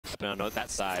happening on that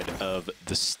side of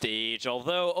the stage.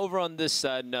 Although over on this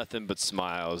side, nothing but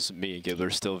smiles. Me and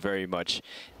Gibbler still very much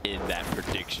in that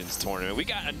predictions tournament. We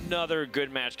got another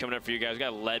good match coming up for you guys. We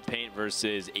got leadpaint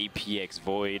versus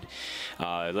APXVoiD.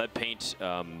 leadpaint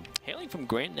hailing from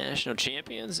Grand National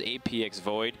Champions.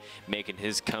 APXVoiD making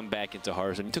his comeback into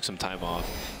Hearthstone. He took some time off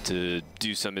to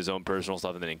do some of his own personal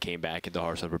stuff and then came back into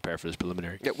Hearthstone to prepare for this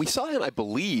preliminary. Yeah, we saw him, I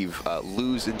believe,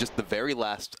 lose in just the very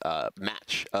last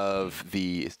match of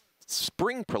the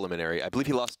spring preliminary. I believe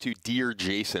he lost to Dear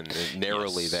Jason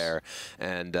narrowly there.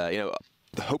 And, you know,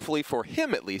 hopefully for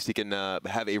him at least, he can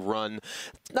have a run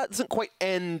that doesn't quite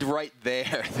end right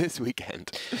there this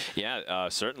weekend. Yeah,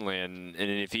 certainly. And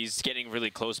if he's getting really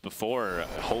close before,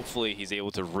 hopefully he's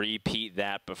able to repeat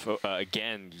that before.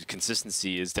 Again,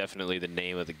 consistency is definitely the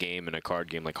name of the game in a card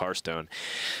game like Hearthstone.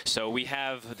 So we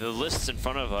have the lists in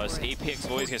front of us. APXVoiD is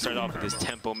going to start off with this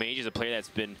Tempo Mage. He's a player that's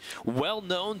been well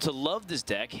known to love this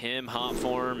deck. Him,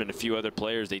 Hotform, and a few other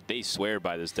players, they swear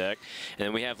by this deck. And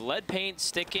then we have leadpaint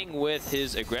sticking with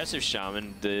his aggressive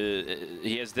Shaman.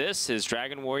 He has this, his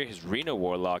Dragon Warrior, his Reno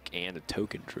Warlock, and a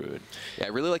Token Druid. Yeah, I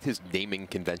really like his naming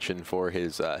convention for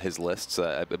his lists.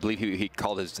 I believe he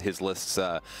called his lists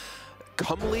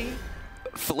Comely,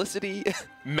 Felicity,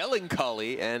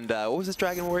 Melancholy, and what was his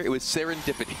Dragon Warrior? It was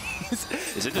Serendipity.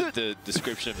 Is it the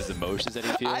description of his emotions that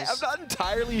he feels? I'm not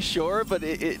entirely sure, but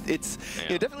it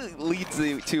definitely leads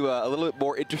to a little bit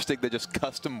more interesting than just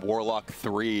Custom Warlock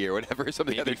 3 or whatever some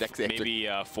of the other decks. Maybe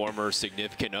former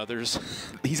significant others.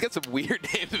 He's got some weird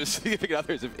names of significant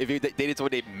others if he dated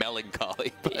someone named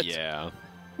Melancholy. But yeah.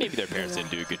 Maybe their parents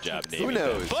didn't do a good job naming Who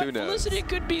knows? But Who knows? Felicity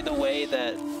could be the way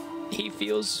that he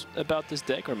feels about this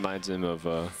deck. Reminds him of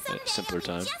a simpler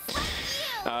time.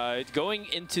 Going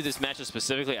into this matchup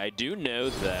specifically, I do know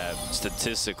that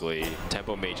statistically,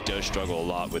 Tempo Mage does struggle a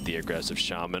lot with the aggressive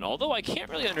Shaman, although I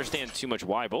can't really understand too much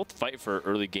why. Both fight for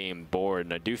early game board,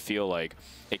 and I do feel like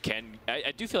it can.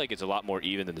 I do feel like it's a lot more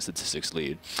even than the statistics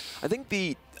lead. I think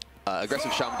the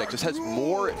aggressive Shaman deck just has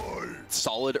more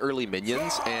solid early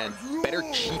minions and better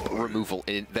cheap removal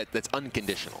that's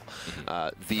unconditional.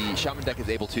 The Shaman deck is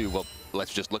able to, well,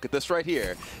 let's just look at this right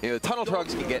here. You know, the Tunnel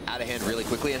Trogs can get out of hand really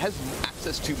quickly and has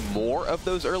access to more of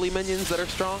those early minions that are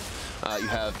strong. You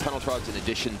have Tunnel Trogs in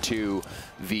addition to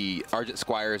the Argent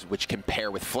Squires, which can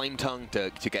pair with Flame Tongue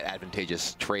to get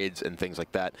advantageous trades and things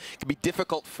like that. It can be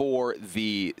difficult for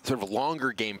the sort of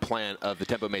longer game plan of the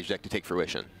Tempo Mage deck to take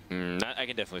fruition. I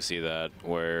can definitely see that,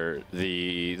 where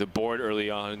the board early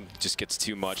on just gets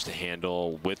too much to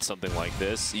handle with something like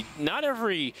this. Not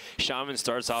every Shaman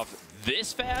starts off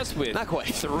this fast with not quite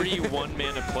 3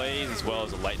 one-mana plays as well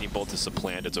as a Lightning Bolt to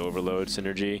supplant its Overload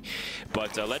synergy.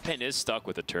 But leadpaint is stuck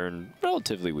with a turn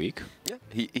relatively weak. Yeah,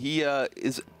 he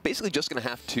is basically just going to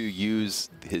have to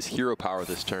use his hero power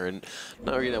this turn.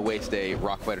 Not going to waste a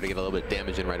Rock Fighter to get a little bit of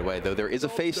damage in right away, though there is a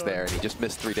face there, and he just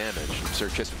missed 3 damage. Sir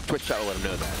Twitch Chat will let him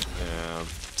know that. Yeah,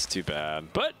 it's too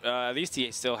bad. But at least he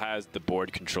still has the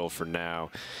board control for now.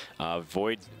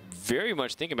 Void very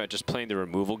much thinking about just playing the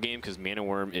removal game because Mana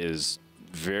Worm is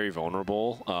very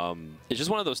vulnerable. It's just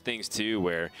one of those things, too,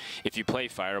 where if you play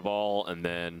Fireball and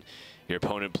then your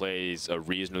opponent plays a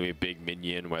reasonably big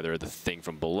minion, whether the thing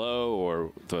from below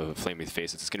or the Flame with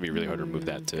Faceless, it's going to be really hard to remove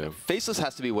that, too. Faceless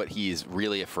has to be what he's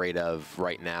really afraid of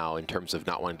right now in terms of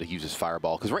not wanting to use his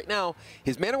Fireball. Because right now,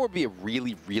 his Mana would be a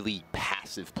really, really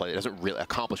passive play. It doesn't really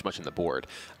accomplish much in the board.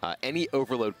 Any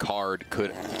Overload card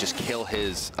could just kill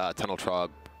his Tunnel Trog,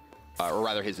 or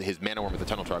rather his Mana Worm with the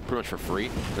Tunnel Trog pretty much for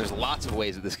free. There's lots of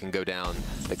ways that this can go down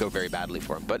that go very badly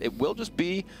for him. But it will just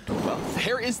be, well,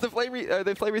 there is the Flame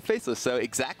Wreath Faceless. So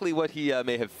exactly what he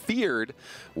may have feared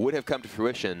would have come to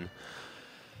fruition.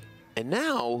 And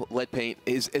now, leadpaint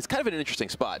is kind of in an interesting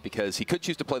spot because he could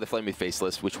choose to play the Flame Wreath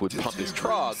Faceless, which would pump his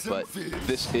Trog, but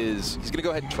he's going to go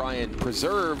ahead and try and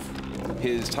preserve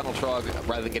his Tunnel Trog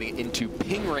rather than getting into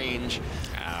ping range.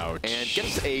 Ouch. And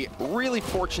gets a really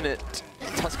fortunate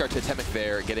Tuskar Totemic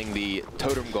there, getting the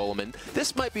Totem Golem. And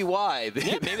this might be why.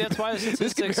 Yeah, maybe that's why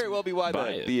this could very well be why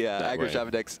the aggro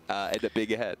Shaman decks end up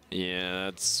being ahead. Yeah,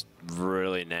 that's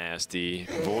really nasty.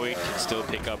 Void can still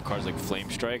pick up cards like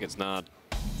Flame Strike. It's not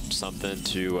something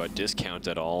to discount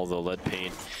at all, though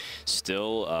leadpaint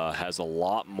still has a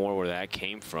lot more where that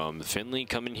came from. Finley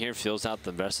coming here fills out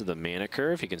the rest of the mana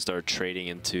curve. He can start trading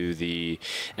into the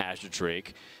Azure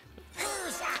Drake.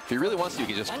 If he really wants to, he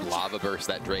can just Lava Burst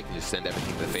that Drake and just send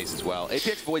everything to the face as well.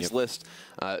 APXVoiD's list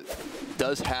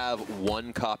does have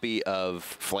 1 copy of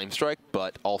Flame Strike,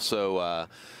 but also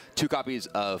 2 copies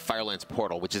of Firelance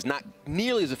Portal, which is not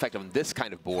nearly as effective on this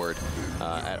kind of board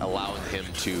at allowing him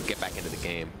to get back into the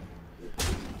game.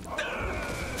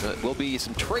 Will be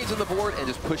some trades on the board and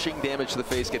just pushing damage to the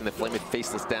face, getting the Flame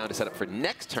Faceless down to set up for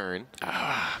next turn.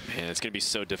 Ah, man, it's going to be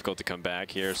so difficult to come back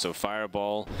here. So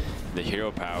Fireball, the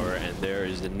hero power, and there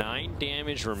is 9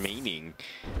 damage remaining.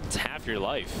 It's half your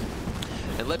life.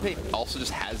 And leadpaint also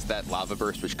just has that Lava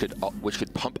Burst, which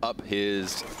could pump up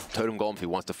his Totem Golem if he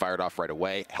wants to fire it off right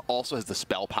away. Also has the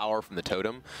spell power from the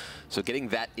Totem, so getting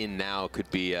that in now could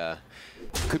be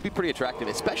pretty attractive,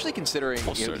 especially considering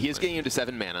he is getting into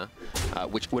 7 mana,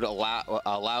 which would allow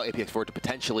APXVoiD to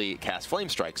potentially cast Flame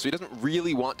Strike. So he doesn't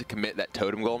really want to commit that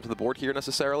Totem Golem to the board here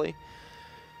necessarily.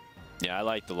 Yeah, I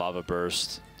like the Lava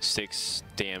Burst. 6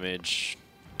 damage,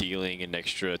 dealing an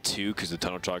extra 2 because the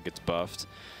Tunnel Trog gets buffed.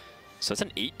 So that's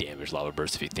an 8 damage Lava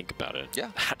Burst if you think about it.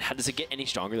 Yeah. How does it get any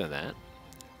stronger than that?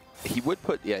 He would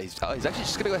put, yeah, he's actually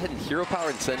just going to go ahead and hero power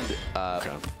and send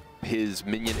his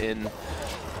minion in.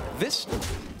 This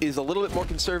is a little bit more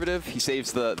conservative. He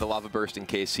saves the Lava Burst in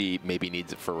case he maybe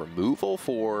needs it for removal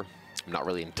for, I'm not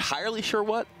really entirely sure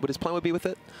what his plan would be with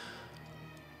it.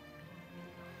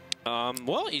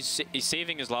 Well, he's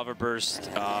saving his Lava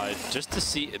Burst just to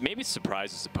see, maybe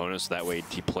surprise his opponents, so that way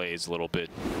he plays a little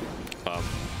bit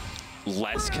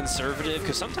less conservative,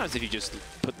 because sometimes if you just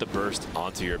put the burst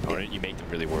onto your opponent, you make them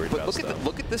really worried about stuff.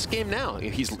 Look at this game now.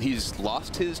 He's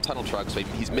lost his Tunnel Trog, so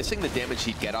he's missing the damage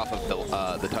he'd get off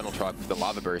of the Tunnel Trog with the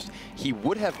Lava Burst. He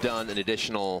would have done an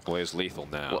additional... Well, he's lethal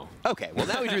now. Well, okay, well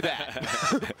now we do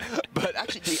that. But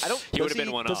actually, I don't... He would have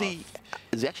been one off.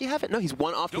 Does he actually have it? No, he's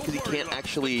one off because he can't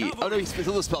actually... Oh no, he's a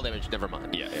little spell damage. Never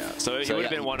mind. Yeah, yeah. So he would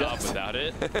have been one off without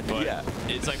it. But yeah,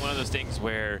 it's like one of those things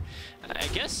where I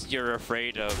guess you're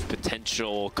afraid of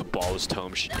potential Cabal's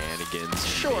Tome shenanigans.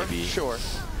 Sure, maybe. Sure.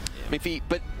 Yeah.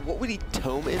 But what would he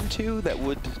tome into that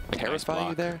would terrify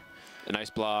you there? An ice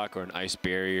block or an ice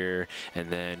barrier, and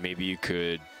then maybe you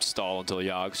could stall until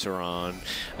Yogs are on.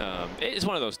 It's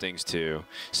one of those things too.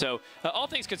 So all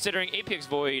things considering,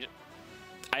 APXVoiD,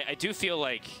 I do feel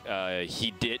like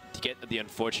he did get the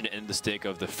unfortunate end of the stick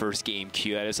of the first game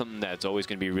queue. That is something that's always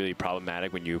going to be really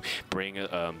problematic when you bring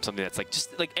something that's like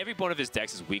just like every one of his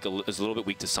decks is weak, is a little bit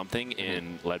weak to something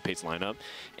in leadpaint's lineup.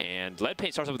 And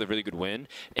leadpaint starts off with a really good win,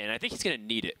 and I think he's going to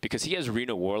need it because he has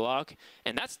Reno Warlock,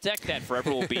 and that's a deck that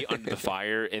forever will be under the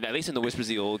fire. And at least in the Whispers of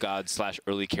the Old Gods /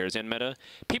 early Karazhan meta,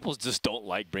 people just don't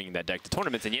like bringing that deck to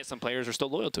tournaments, and yet some players are still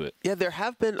loyal to it. Yeah, there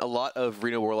have been a lot of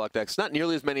Reno Warlock decks, not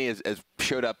nearly as many as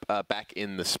showed up back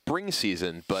in the spring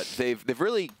season, but they've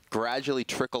really gradually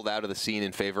trickled out of the scene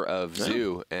in favor of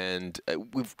Zoo, and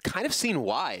we've kind of seen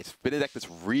why. It's been a deck that's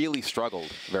really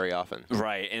struggled very often.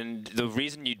 Right, and the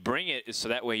reason you'd bring it is so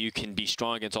that way you can be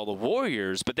strong against all the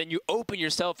warriors, but then you open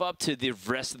yourself up to the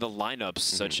rest of the lineups,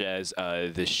 such as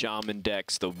the Shaman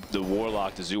decks, the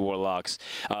Warlock, the Zoo Warlocks,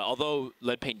 although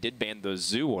leadpaint did ban the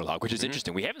Zoo Warlock, which is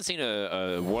interesting. We haven't seen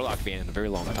a Warlock ban in a very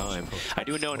long time. I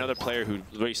do know another player who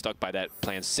really stuck by that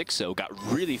plan 6-0, got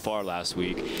really far last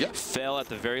week, fell at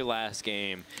the very last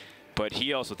game, but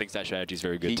he also thinks that strategy is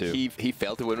very good too. He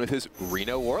failed to win with his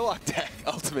Reno Warlock deck,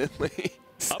 ultimately.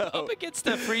 So, up against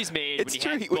the Freeze Mage when he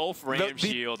had both Ram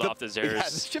Shield off the Zerus. Yeah,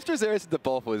 the Shifter Zerus at the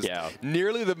Bulf was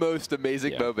nearly the most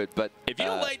amazing moment. But if you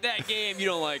don't like that game, you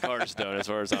don't like Hearthstone, as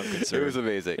far as I'm concerned. It was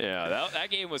amazing. Yeah,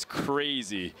 that game was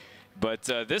crazy. But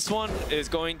this one is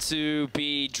going to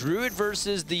be Druid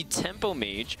versus the Tempo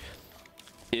Mage.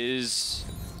 Is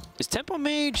Tempo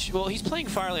Mage, well, he's playing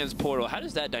Firelands Portal. How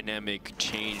does that dynamic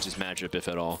change this matchup, if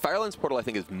at all? Firelands Portal, I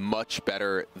think, is much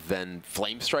better than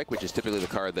Flame Strike, which is typically the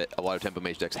card that a lot of Tempo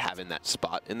Mage decks have in that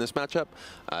spot in this matchup.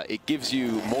 It gives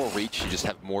you more reach. You just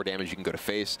have more damage you can go to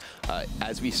face.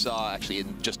 As we saw, actually,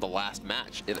 in just the last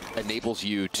match, it enables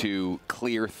you to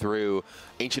clear through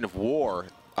Ancient of War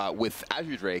with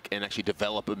Azure Drake and actually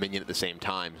develop a minion at the same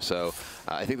time. So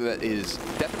I think that is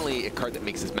definitely a card that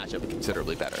makes this matchup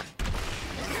considerably better.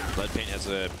 leadpaint has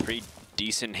a pretty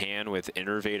decent hand with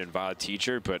Innervate and VOD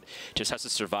Teacher, but just has to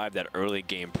survive that early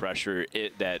game pressure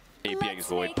that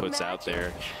APXVoiD puts out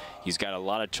there. He's got a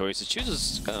lot of choices.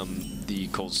 Chooses the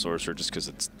Cold Sorcerer just because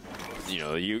it's,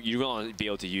 you want to be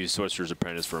able to use Sorcerer's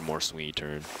Apprentice for a more swingy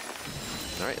turn.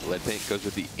 All right, leadpaint goes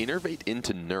with the Innervate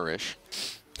into Nourish.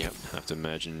 Yep, have to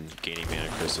imagine gaining mana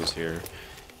crystals here.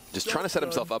 Just trying to set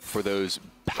himself up for those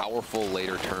powerful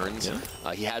later turns.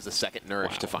 Yeah. He has a second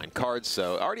Nourish to find cards,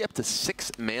 so already up to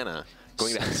 6 mana,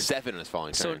 going to 7 in his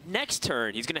following turn. So next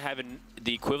turn, he's going to have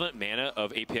the equivalent mana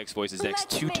of APXVoiD's next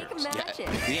 2 turns.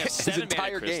 Yeah. He has 7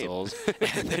 mana crystals,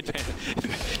 and then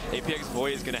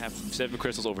APXVoiD is going to have 7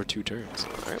 crystals over 2 turns.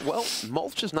 All right. Well,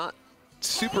 Mulch is not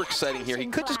super exciting here. He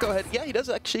could just go ahead. Yeah, he does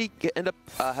actually end up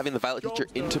having the Violet Teacher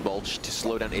into mulch to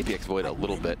slow down APXVoiD a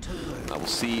little bit. We'll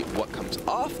see what comes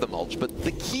off the mulch, but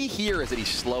the key here is that he's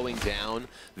slowing down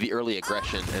the early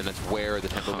aggression, and that's where the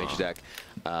Tempo Mage deck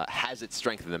has its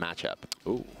strength in the matchup.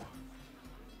 Ooh.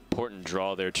 Important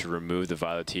draw there to remove the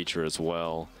Violet Teacher as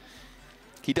well.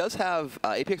 He does have,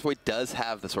 APXVoiD does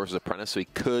have the Sorcerer's Apprentice, so he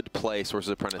could play Sorcerer's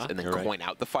Apprentice and then coin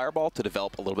out the Fireball to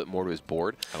develop a little bit more to his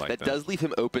board. That does leave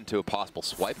him open to a possible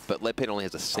swipe, but leadpaint only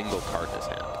has a single card in his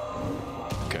hand.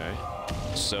 Okay.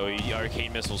 So he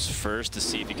Arcane Missiles first to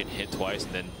see if he can hit twice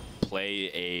and then play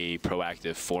a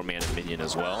proactive 4-mana minion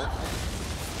as well.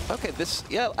 Okay,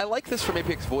 yeah, I like this from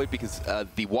APXVoiD because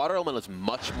the Water Element is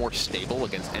much more stable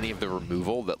against any of the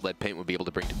removal that leadpaint would be able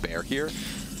to bring to bear here.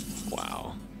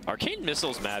 Wow. Arcane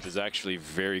Missiles math is actually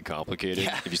very complicated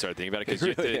if you start thinking about it. Because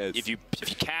really if you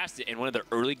cast it and one of the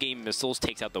early game missiles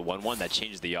takes out the 1/1, that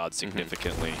changes the odds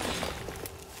significantly.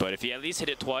 But if he at least hit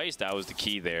it twice, that was the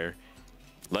key there.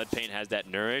 Leadpaint has that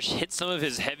Nourish, hit some of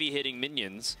his heavy hitting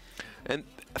minions. And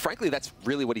frankly, that's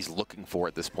really what he's looking for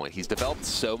at this point. He's developed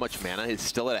so much mana. He's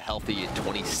still at a healthy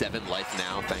 27 life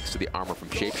now, thanks to the armor from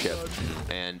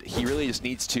Shapeshift. And he really just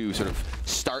needs to sort of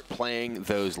start playing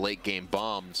those late game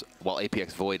bombs while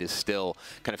APXVoiD is still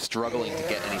kind of struggling to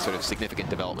get any sort of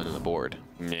significant development on the board.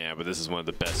 Yeah, but this is one of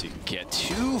the best you can get.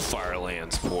 2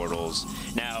 Firelands portals.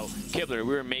 Now, Kibler,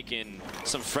 we were making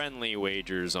some friendly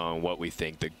wagers on what we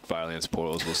think the Firelands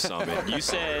portals will summon. You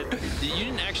said you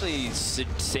didn't actually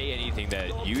say anything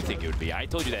that you think it would be. I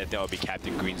told you that would be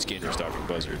Captain Greenskin or Starving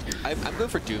Buzzard. I'm going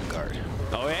for Doomguard.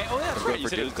 Oh, yeah? Oh, that's right. You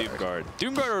said it was Doomguard.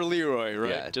 Doomguard or Leroy, right?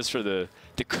 Yeah. Just for the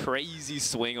crazy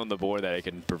swing on the board that I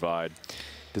can provide.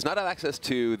 Does not have access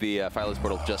to the Firelands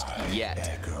portal just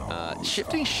yet.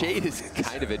 Shifting Shade is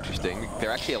kind of interesting. There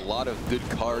are actually a lot of good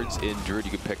cards in Druid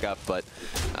you can pick up, but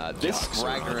this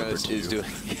Ragnaros is doing.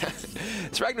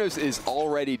 This Ragnaros is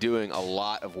already doing a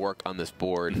lot of work on this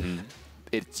board.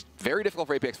 It's very difficult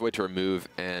for APXVoiD to remove,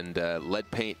 and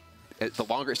leadpaint, the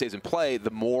longer it stays in play,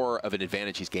 the more of an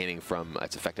advantage he's gaining from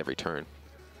its effect every turn.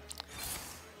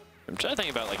 I'm trying to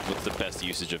think about like what's the best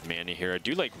usage of mana here. I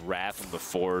do like Wrath on the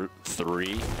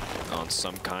 4/3 on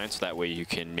some kind, so that way you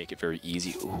can make it very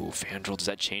easy. Ooh, Fandral, does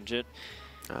that change it?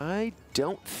 I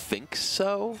don't think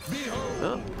so.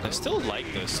 No. I still like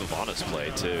the Sylvanas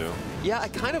play too. Yeah, I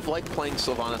kind of like playing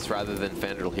Sylvanas rather than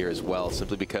Fandral here as well,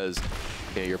 simply because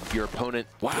you know, your opponent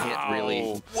can't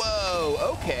really.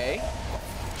 Whoa. Okay.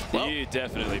 Well, you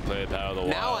definitely play the Power of the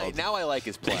Wild. Now I like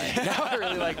his play. Now I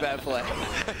really like that play.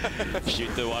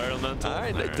 Shoot the Water Elemental. All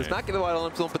right, does not get the Water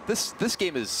Elemental, but this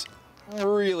game is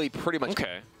really pretty much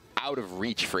out of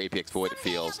reach for APXVoiD, it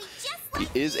feels. He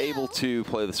is able to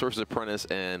play the Sorcerer's Apprentice,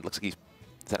 and looks like he's.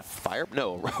 Is that a fire?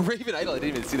 No, Raven Idol. I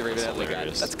didn't even see the Raven Idol guy.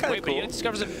 That's kind of cool. Wait, but he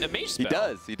discovers a mage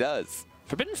spell. He does.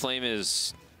 Forbidden Flame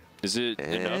is it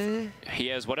enough? He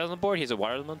has what on the board? He has a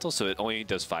Water Elemental, so it only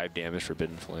does 5 damage.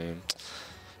 Forbidden Flame.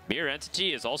 Mirror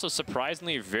Entity is also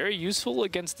surprisingly very useful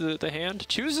against the hand.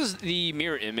 Chooses the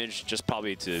Mirror Image just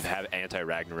probably to have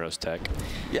anti-Ragnaros tech.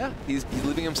 Yeah, he's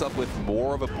leaving himself with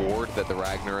more of a board that the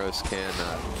Ragnaros can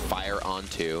fire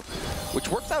onto, which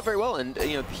works out very well. And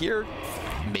you know, here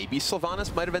maybe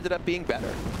Sylvanas might have ended up being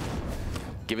better,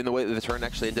 given the way that the turn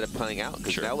actually ended up playing out.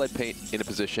 Because now leadpaint in a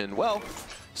position, well,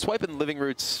 Swipe and Living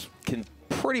Roots can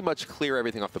pretty much clear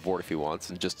everything off the board if he wants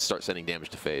and just start sending damage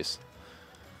to face.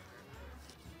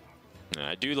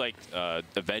 I do like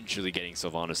eventually getting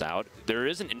Sylvanas out. There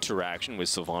is an interaction with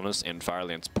Sylvanas and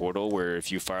Firelands Portal where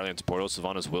if you Firelands Portal,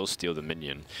 Sylvanas will steal the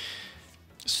minion.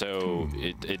 So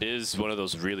it is one of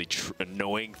those really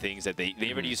annoying things that they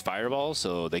already use Fireball,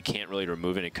 so they can't really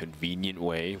remove it in a convenient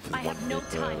way with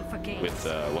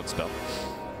one spell.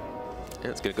 And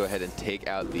it's going to go ahead and take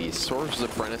out the Sorcerer's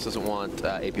Apprentice. Doesn't want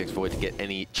APXVoiD to get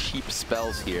any cheap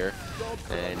spells here.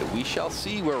 And we shall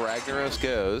see where Ragnaros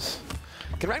goes.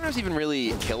 Can Ragnaros even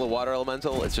really kill a Water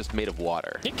Elemental? It's just made of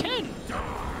water. It can.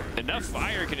 Enough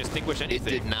fire can extinguish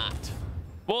anything. It did not.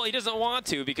 Well, he doesn't want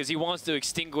to because he wants to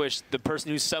extinguish the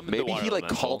person who summoned the Water Maybe he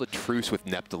Elemental. called a truce with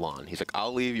Neptulon. He's like,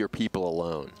 I'll leave your people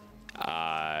alone.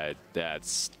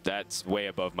 That's way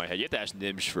above my head. You have to ask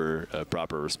Nimsh for a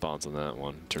proper response on that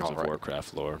one in terms of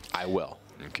Warcraft lore. I will.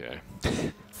 Okay.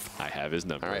 I have his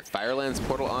number. All right, Firelands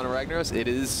Portal on Ragnaros. It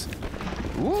is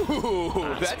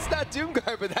Ooh, that's not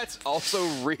Doomguard, but that's also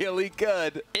really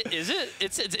good. Is it?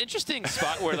 It's an interesting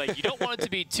spot where like you don't want it to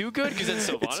be too good because then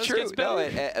Sylvanas gets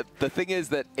better. No, the thing is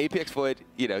that APXVoiD,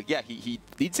 you know, yeah, he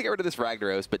needs to get rid of this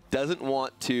Ragnaros, but doesn't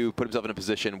want to put himself in a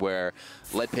position where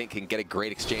leadpaint can get a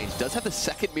great exchange. Does have the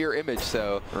second mirror image,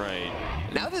 so right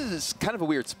now this is kind of a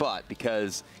weird spot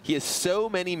because he has so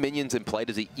many minions in play.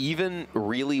 Does he even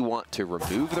really want to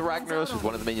remove the Ragnaros with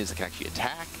one of the minions that can actually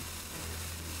attack?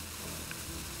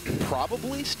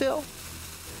 Probably still.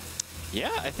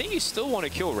 Yeah, I think you still want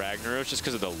to kill Ragnaros just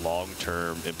because of the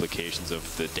long-term implications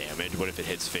of the damage. What if it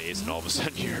hits face and all of a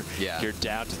sudden you're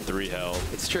down to 3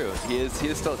 health? It's true. He is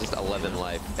still just 11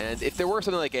 life. And if there were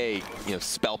something like a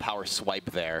spell power swipe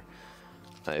there,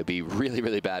 it'd be really,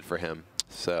 really bad for him.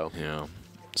 So yeah,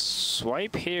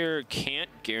 swipe here can't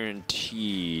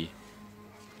guarantee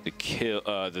the kill,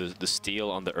 the steal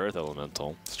on the Earth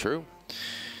Elemental. It's true.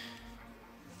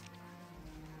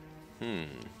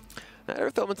 That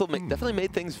Earth Elemental definitely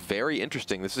made things very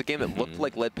interesting. This is a game that looked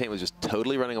like leadpaint was just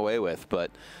totally running away with,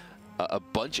 but a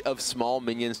bunch of small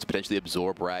minions to potentially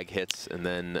absorb rag hits, and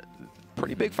then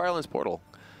pretty big Firelance Portal,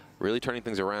 really turning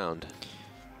things around.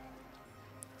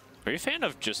 Are you a fan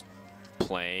of just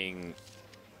playing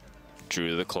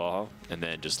Druid of the Claw and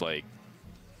then just like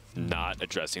not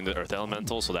addressing the Earth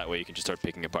Elemental so that way you can just start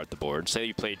picking apart the board? Say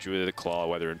you play Druid of the Claw,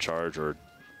 whether in charge or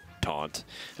taunt,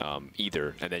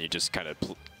 either, and then you just kind of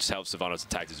help Sylvanas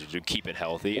attack as you keep it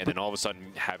healthy, and then all of a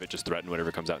sudden have it just threaten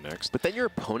whatever comes out next. But then your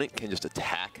opponent can just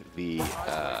attack the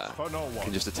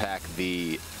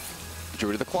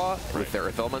Druid of the Claw with their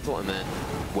Earth Elemental, and then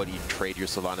what do you trade your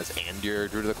Sylvanas and your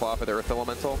Druid of the Claw for their Earth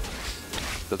Elemental?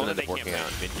 Doesn't end up working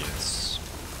out. Minions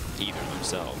either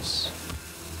themselves.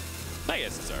 I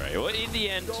guess it's all right. Well, in the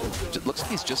end, it looks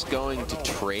like he's just going to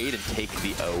trade and take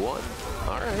the O1.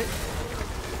 All right.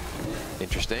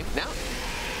 Interesting. Now,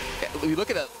 we look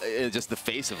at just the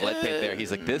face of leadpaint there. He's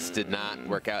like, this did not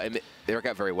work out. And they work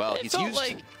out very well. It felt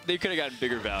like they could have gotten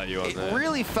bigger value on that. It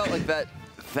really felt like that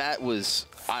was,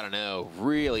 I don't know,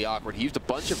 really awkward. He used a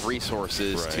bunch of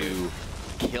resources to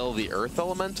kill the Earth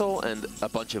Elemental and a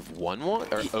bunch of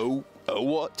 1/1 or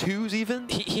 0/2s even.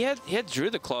 He had Druid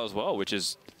of the Claw as well, which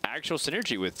is actual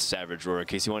synergy with Savage Roar in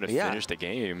case he wanted to finish the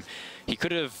game. He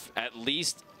could have at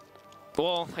least.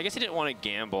 Well, I guess he didn't want to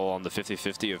gamble on the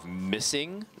 50-50 of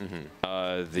missing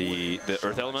the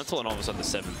Earth Elemental, and all of a sudden the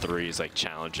 7/3 is like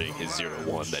challenging his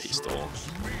 0/1 that he stole.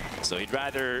 So he'd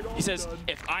rather, he says,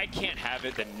 if I can't have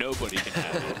it, then nobody can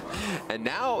have it. And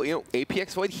now, you know,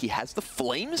 APXVoiD, he has the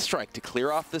Flame Strike to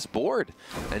clear off this board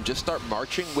and just start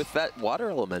marching with that Water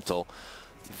Elemental.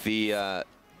 The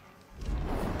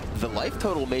life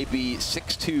total may be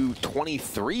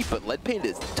 6-23, but leadpaint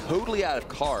is totally out of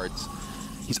cards.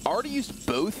 He's already used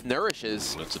both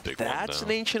Nourishes. That's a big one, That's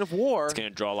an Ancient of War. It's going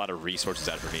to draw a lot of resources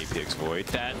out from APXVoiD.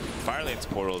 That Firelance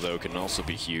Portal, though, can also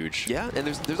be huge. Yeah, and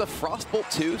there's a Frostbolt,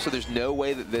 too, so there's no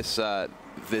way that this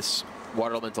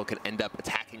Water Elemental can end up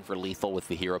attacking for lethal with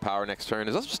the hero power next turn.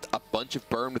 There's also just a bunch of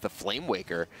burn with a Flame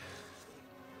Waker.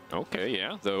 Okay,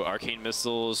 yeah. The Arcane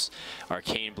Missiles,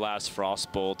 Arcane Blast,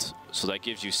 Frostbolt. So that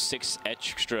gives you 6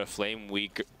 extra Flame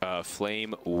Waker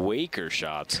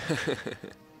shots.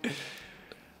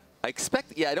 I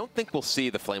don't think we'll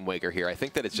see the Flame Waker here. I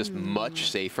think that it's just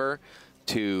much safer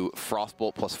to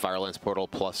Frostbolt plus Firelance Portal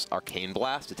plus Arcane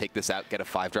Blast to take this out, get a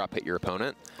 5-drop, hit your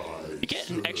opponent. You get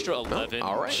an extra 11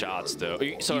 shots, though. So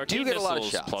you Arcane do get a lot of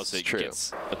Missiles shots. plus it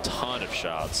gets a ton of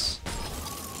shots.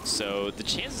 So the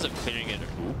chances of clearing it,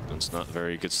 that's not a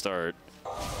very good start.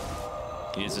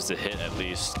 He needs this to hit at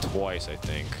least twice, I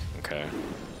think. Okay.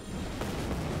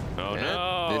 Oh,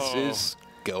 no. This is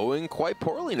going quite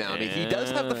poorly now. I mean, he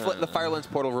does have the Firelance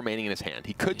Portal remaining in his hand.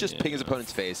 He could just ping his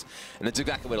opponent's face, and that's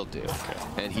exactly what he'll do.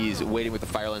 Okay. And he's waiting with the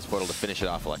Firelance Portal to finish it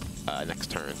off like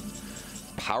next turn.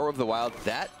 Power of the Wild,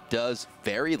 that does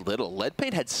very little.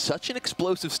 Leadpaint had such an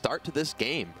explosive start to this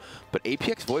game, but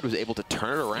APXVoiD was able to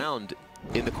turn it around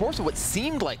in the course of what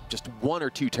seemed like just 1 or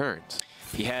 2 turns.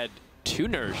 He had 2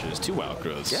 Nourishes, 2 Wild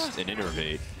Growths, an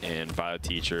Innervate, and Violet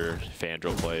Teacher,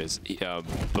 Fandral plays.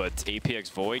 But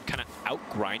APXVoiD kind of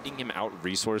out-grinding him,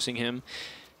 out-resourcing him.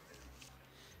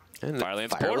 And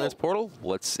Firelance Portal?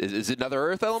 Is it another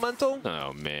Earth Elemental?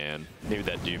 Oh, man. Maybe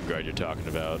that Doomguard you're talking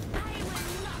about.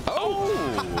 Oh!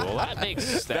 Well, that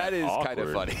makes that is awkward. Kind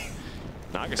of funny.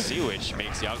 Naga Sea Witch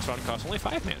makes the Oxron cost only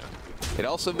 5 mana. It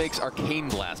also makes Arcane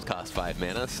Blast cost 5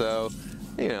 mana, so,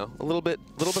 you know, a little bit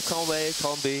column A,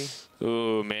 column B.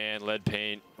 Ooh, man,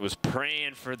 leadpaint was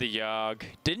praying for the Yogg.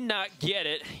 Did not get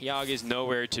it. Yogg is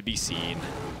nowhere to be seen.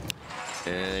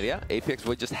 And yeah,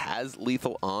 APXVoiD just has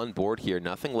lethal on board here.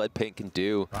 Nothing leadpaint can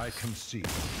do. I concede.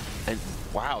 And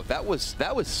wow, that was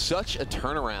such a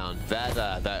turnaround.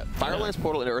 That Firelance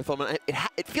Portal into Earth Element.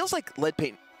 It feels like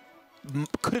leadpaint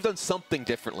could have done something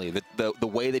differently. The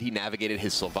way that he navigated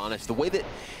his Sylvanas, the way that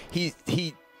he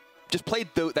just played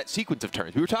that sequence of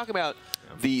turns. We were talking about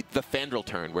the Fandral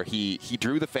turn where he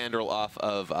drew the Fandral off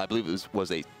of, I believe it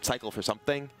was a cycle for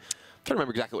something. I'm trying to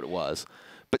remember exactly what it was.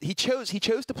 But he chose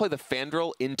to play the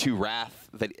Fandral into Wrath,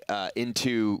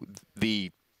 into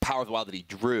the Power of the Wild that he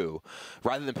drew,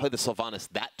 rather than play the Sylvanas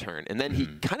that turn. And then he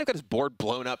kind of got his board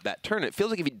blown up that turn. It feels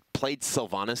like if he played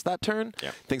Sylvanas that turn,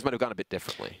 things might have gone a bit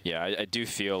differently. Yeah, I do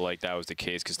feel like that was the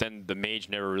case, because then the mage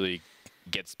never really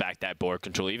gets back that board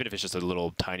control, even if it's just a little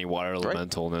tiny water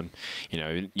elemental. Right. And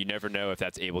then, you never know if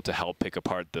that's able to help pick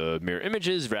apart the mirror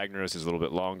images. Ragnaros is a little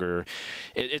bit longer.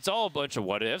 It's all a bunch of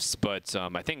what ifs, but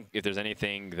I think if there's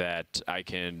anything that I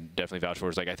can definitely vouch for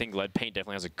is, like, I think leadpaint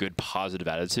definitely has a good positive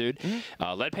attitude.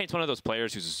 Leadpaint's one of those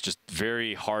players who's just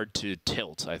very hard to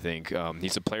tilt, I think.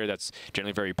 He's a player that's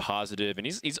generally very positive, and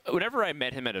he's whenever I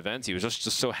met him at events, he was just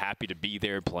so happy to be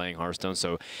there playing Hearthstone.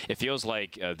 So it feels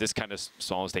like this kind of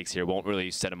small mistakes here won't really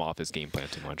set him off his game plan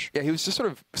too much. Yeah, he was just sort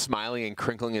of smiling and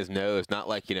crinkling his nose, not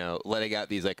like, letting out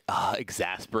these like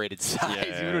exasperated sighs.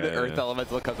 Even when an Earth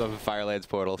Elemental comes up in Firelands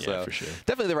Portal. Yeah, so for sure.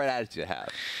 Definitely the right attitude to have.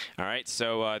 All right,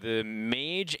 so the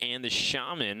Mage and the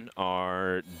Shaman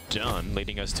are done,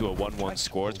 leading us to a 1-1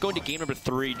 score. Let's go into game number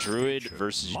 3, Druid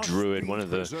versus Druid, one of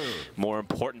the more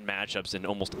important matchups in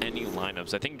almost any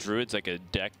lineups. I think Druid's like a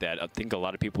deck that I think a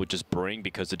lot of people would just bring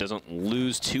because it doesn't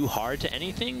lose too hard to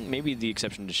anything, maybe the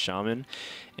exception to Shaman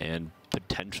and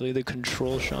potentially the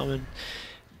Control Shaman.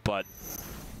 But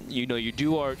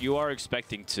you are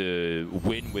expecting to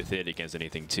win with it against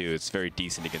anything too. It's very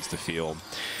decent against the field.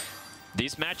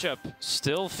 This matchup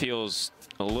still feels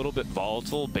a little bit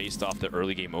volatile based off the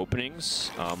early game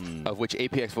openings. Of which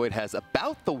APXVoiD has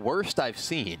about the worst I've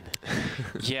seen.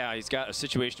 Yeah, he's got a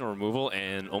situational removal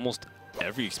and almost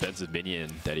every expensive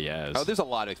minion that he has. Oh, there's a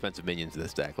lot of expensive minions in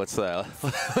this deck. Let's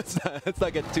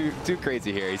not get too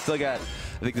crazy here. He's still got,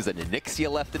 I think there's an Onyxia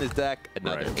left in his deck,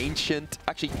 another Ancient.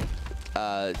 Actually,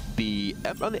 the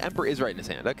Emperor is right in his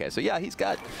hand. Okay, so yeah, he's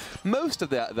got most of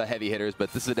the heavy hitters,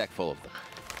 but this is a deck full of them.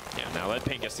 Yeah, now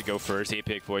leadpaint gets to go first.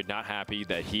 APXVoiD not happy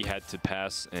that he had to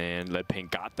pass, and leadpaint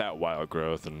got that wild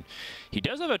growth. And he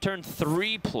does have a turn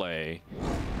 3 play.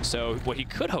 So what he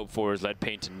could hope for is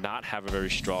leadpaint to not have a very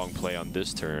strong play on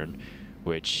this turn,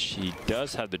 which he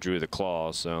does have the Druid of the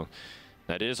Claw. So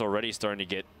that is already starting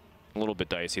to get a little bit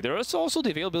dicey. There is also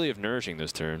the availability of Nourishing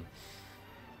this turn.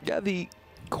 Yeah, the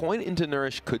coin into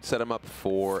Nourish could set him up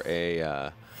for a...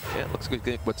 yeah, looks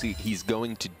good. What he's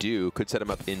going to do could set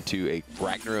him up into a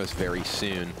Ragnaros very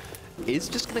soon. Is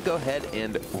just going to go ahead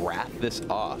and wrap this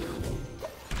off.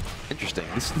 Interesting.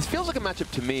 This feels like a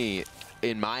matchup to me,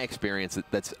 in my experience,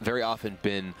 that's very often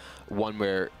been one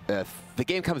where the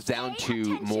game comes down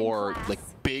to more like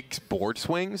big board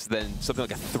swings than something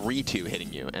like a 3-2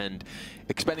 hitting you. And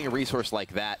expending a resource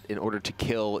like that in order to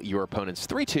kill your opponent's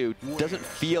 3-2 doesn't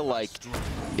feel like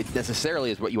it necessarily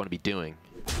is what you want to be doing.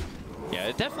 Yeah,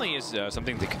 it definitely is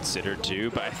something to consider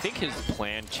too, but I think his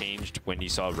plan changed when he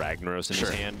saw Ragnaros in his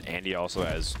hand, and he also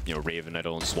has, Raven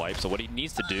Idol and Swipe. So what he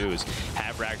needs to do is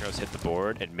have Ragnaros hit the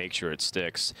board and make sure it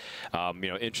sticks.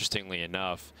 Interestingly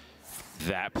enough,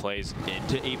 that plays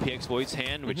into APXVoiD's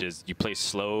hand, which is you play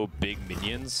slow, big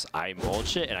minions, I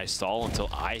mulch it, and I stall until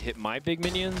I hit my big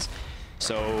minions.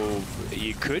 So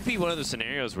it could be one of the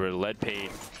scenarios where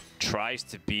leadpaint tries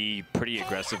to be pretty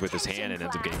aggressive with his hand and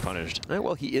ends up getting punished. All right,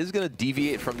 well, he is going to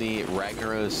deviate from the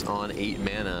Ragnaros on 8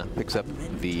 mana, picks up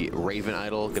the Raven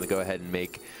Idol, going to go ahead and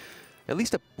make at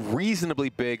least a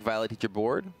reasonably big Violet Teacher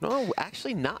board. No,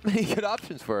 actually not many good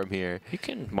options for him here. He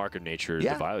can Mark of Nature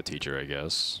the Violet Teacher, I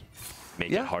guess.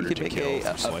 Make it harder he can to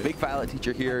make kill. a big Violet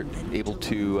Teacher here, able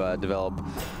to develop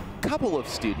a couple of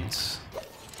students.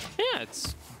 Yeah,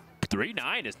 it's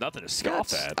 3-9 is nothing to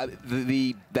scoff at.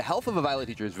 The health of a Violet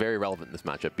Teacher is very relevant in this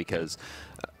matchup because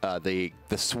the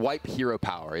swipe hero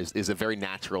power is a very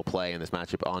natural play in this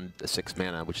matchup on 6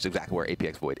 mana, which is exactly where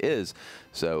APXVoiD is.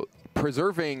 So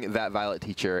preserving that Violet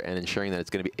Teacher and ensuring that it's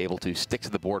going to be able to stick to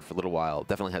the board for a little while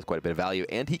definitely has quite a bit of value.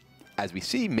 And he, as we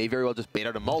see, may very well just bait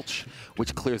out a mulch,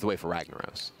 which clears the way for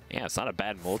Ragnaros. Yeah, it's not a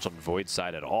bad mulch on Void's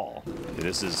side at all.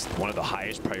 This is one of the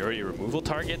highest priority removal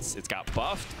targets. It's got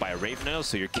buffed by a Raven Idol,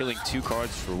 so you're killing 2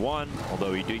 cards for 1,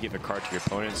 although you do give a card to your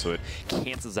opponent, so it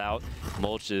cancels out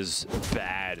mulch is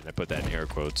bad, and I put that in air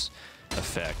quotes,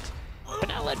 effect. But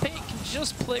now leadpaint can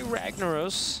just play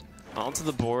Ragnaros onto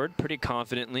the board pretty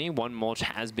confidently. 1 mulch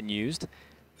has been used.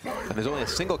 And there's only a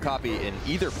single copy in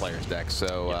either player's deck,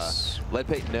 so Yes.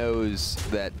 leadpaint knows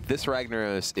that this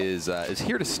Ragnaros is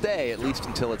here to stay, at least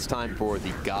until it's time for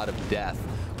the God of Death,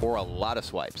 or a lot of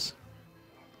swipes.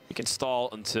 He can stall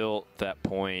until that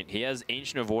point. He has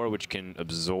Ancient of War, which can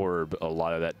absorb a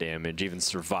lot of that damage, even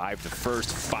survive the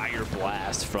first Fire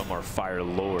Blast from our Fire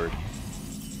Lord.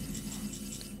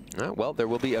 Well, there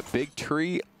will be a big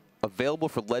tree available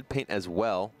for leadpaint as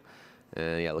well.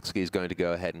 Yeah, looks like he's going to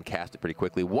go ahead and cast it pretty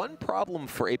quickly. One problem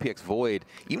for APXVoiD,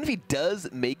 even if he does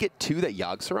make it to that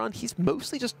Yogg-Saron, he's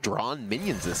mostly just drawn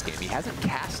minions this game. He hasn't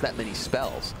cast that many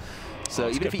spells. So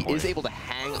even if he is able to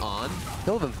hang on,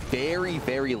 he'll have a very,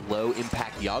 very low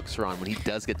impact Yogg-Saron when he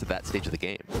does get to that stage of the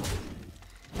game.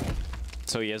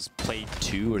 So he has played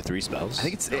 2 or 3 spells? I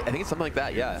think it's something like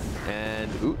that, yeah.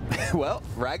 And, ooh, well,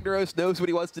 Ragnaros knows what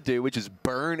he wants to do, which is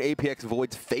burn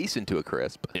APXVoid's face into a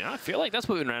crisp. Yeah, I feel like that's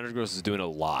what Ragnaros is doing a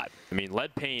lot. I mean,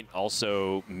 leadpaint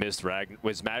also missed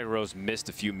Ragnaros missed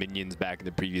a few minions back in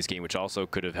the previous game, which also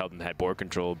could have helped him had board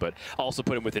control, but also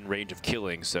put him within range of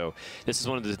killing. So this is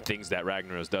one of the things that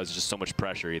Ragnaros does, is just so much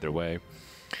pressure either way.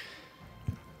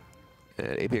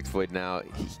 And APXVoid now,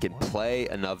 he can play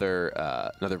another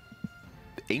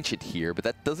Ancient here, but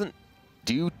that doesn't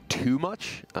do too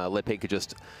much. leadpaint could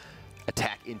just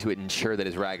attack into it and ensure that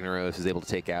his Ragnaros is able to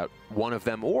take out one of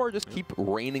them, or just keep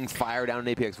raining fire down on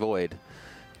APXVoid.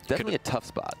 Definitely a tough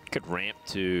spot. Could ramp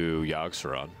to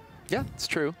Yogg-Saron. Yeah, it's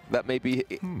true. That may be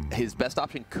his best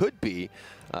option. Could be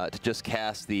to just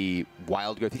cast the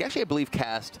Wild Growth. He can actually, I believe,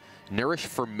 cast Nourish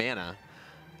for mana,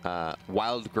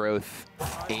 Wild Growth,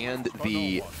 and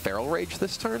the Feral Rage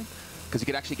this turn. Because he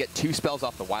could actually get 2 spells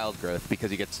off the Wild Growth, because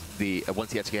he gets the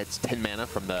once he gets 10 mana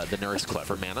from the Nourish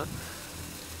for mana.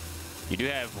 You do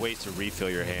have ways to refill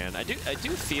your hand. I do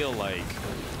feel like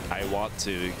I want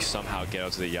to somehow get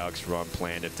out to the Yogg-Saron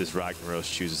plan if this Ragnaros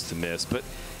chooses to miss. But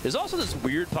there's also this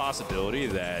weird possibility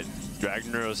that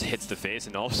Ragnaros hits the face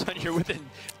and all of a sudden you're within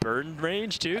burn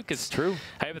range too. Because true.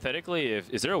 Hypothetically,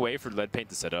 is there a way for leadpaint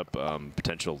to set up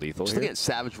potential lethal? Just looking at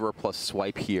Savage Roar plus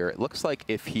Swipe here, it looks like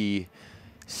if he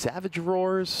Savage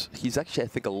Roars, he's actually, I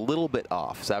think, a little bit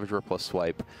off. Savage Roar plus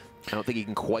Swipe. I don't think he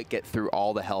can quite get through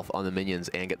all the health on the minions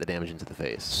and get the damage into the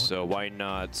face. So why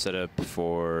not set up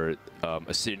for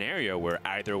a scenario where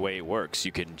either way it works?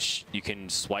 You can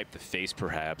swipe the face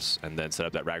perhaps, and then set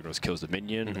up that Ragnaros kills the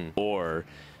minion, or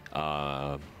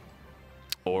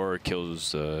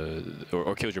kills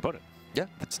your opponent. Yeah,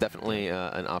 that's definitely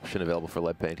an option available for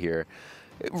leadpaint here.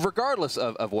 Regardless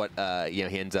of what he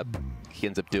ends up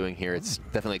doing here, it's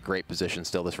definitely a great position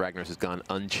still. This Ragnaros has gone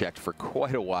unchecked for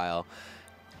quite a while.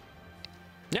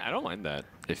 Yeah, I don't mind that.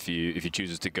 If he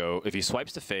chooses to go, if he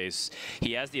swipes the face,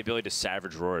 he has the ability to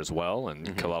Savage Roar as well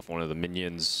and kill off one of the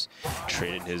minions,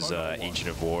 trade in his Ancient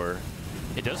of War.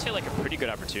 It does feel like a pretty good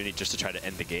opportunity just to try to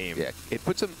end the game. Yeah, it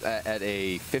puts him at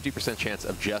a 50% chance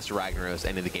of just Ragnaros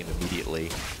ending the game immediately.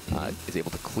 Is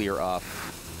able to clear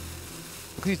off.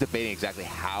 Because he's debating exactly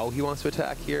how he wants to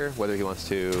attack here, whether he wants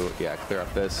to, clear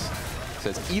up this.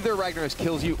 Says either Ragnaros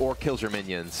kills you or kills your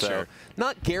minions. So sure.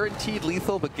 Not guaranteed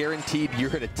lethal, but guaranteed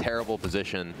you're in a terrible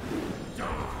position.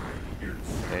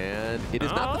 And it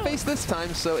is not the face this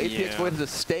time, so APXVoid has a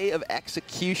stay of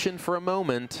execution for a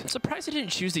moment. I'm surprised he didn't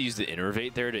choose to use the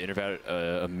Innervate there to innervate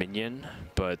a minion,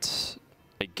 but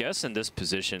I guess in this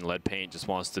position, leadpaint just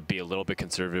wants to be a little bit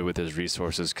conservative with his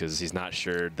resources because he's not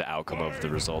sure the outcome of the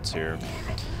results here.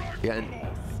 Yeah,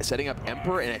 and setting up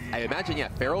Emperor, and I imagine,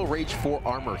 Feral Rage 4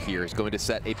 armor here is going to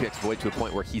set APXVoid to a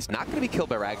point where he's not going to be killed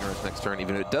by Ragnaros next turn,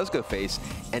 even if it does go face,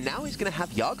 and now he's going to have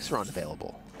Yogg-Saron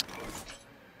available.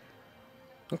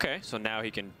 Okay, so now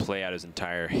he can play out his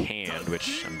entire hand,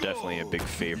 which I'm definitely a big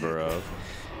favor of.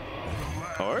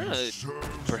 Or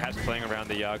perhaps playing around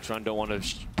the Yogg-Saron, don't want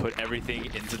to put everything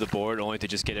into the board only to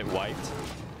just get it wiped.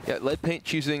 Yeah, leadpaint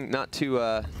choosing not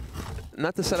to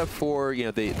set up for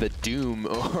the doom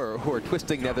or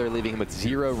twisting nether, leaving him with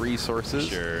 0 resources.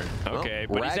 Sure. Okay,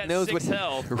 well, but Rag he's at knows 6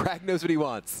 health. Rag knows what he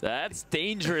wants. That's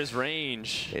dangerous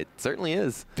range. It certainly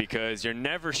is. Because you're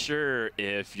never sure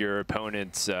if your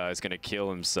opponent is going to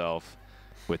kill himself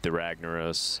with the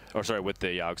Ragnaros, or sorry, with the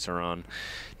Yogg-Saron.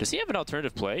 Does he have an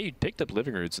alternative play? He picked up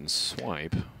Living Roots and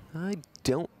Swipe. I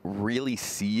don't really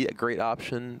see a great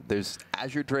option. There's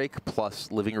Azure Drake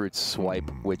plus Living Roots Swipe,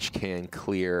 which can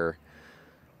clear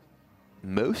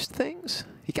most things.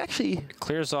 He can actually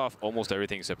clears off almost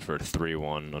everything except for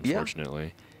 3-1,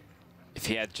 unfortunately. Yeah. If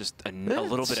he had just a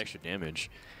little bit extra damage,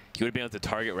 he would have been able to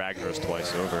target Ragnaros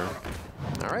twice over.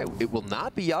 All right, it will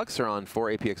not be Yogg-Saron for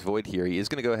APXVoid here. He is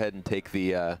going to go ahead and take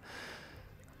the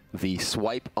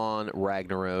swipe on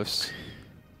Ragnaros,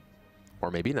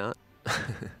 or maybe not.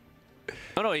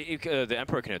 Oh no, the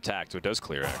Emperor can attack, so it does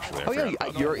clear actually.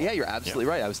 Oh yeah, you're absolutely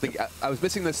right. I was thinking I was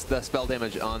missing the spell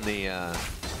damage on the.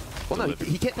 Well, no,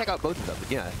 he can't take out both of them.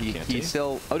 Yeah, he's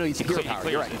still. Oh no, he's hero power.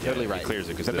 You're right. You're totally right. He clears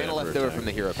it because the mana left over from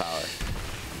the hero power.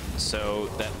 So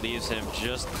that leaves him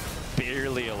just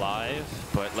barely alive,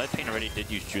 but leadpaint already did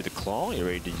use Drew the Claw. He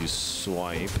already did use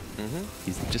Swipe.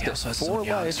 He's just at 4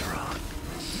 life.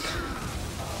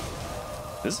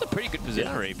 This is a pretty good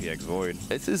position for APXVoiD.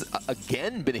 This has,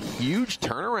 again, been a huge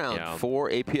turnaround for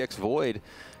APXVoiD.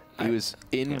 He was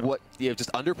in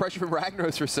just under pressure from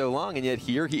Ragnaros for so long, and yet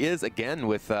here he is again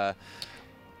with an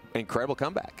incredible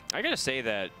comeback. I gotta say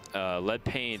that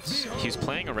leadpaint, he's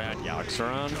playing around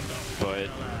Yaxaron, but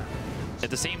at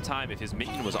the same time, if his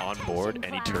minion was on board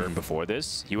any turn before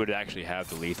this, he would actually have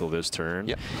the lethal this turn.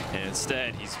 Yep. And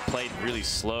instead, he's played really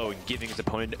slow and giving his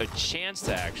opponent a chance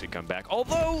to actually come back.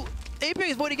 Although,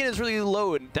 APXVoiD again is really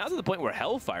low, and down to the point where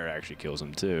Hellfire actually kills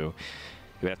him too.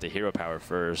 You have to hero power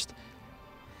first.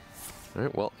 All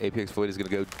right, well, APXVoiD is going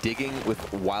to go digging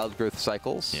with Wild Growth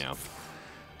Cycles. Yeah.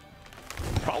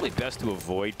 Probably best to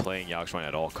avoid playing Yaxaron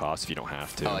at all costs if you don't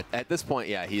have to. At this point,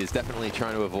 yeah, he is definitely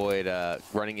trying to avoid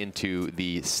running into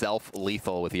the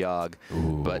self-lethal with Yogg.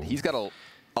 But he's got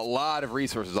a lot of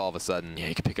resources all of a sudden. Yeah,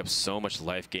 he can pick up so much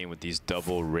life gain with these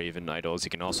double Raven Idols. He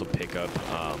can also pick up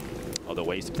other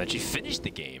ways to potentially finish the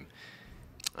game.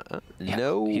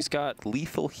 No, he's got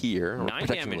lethal here. 9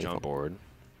 damage on board.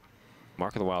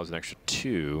 Mark of the Wild is an extra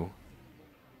 2.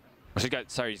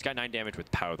 So he's got 9 damage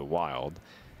with Power of the Wild.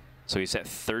 So he's at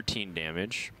 13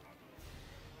 damage.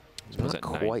 Not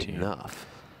quite enough.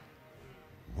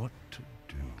 What to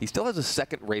do? He still has a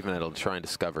second Raven Idol to try and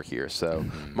discover here. So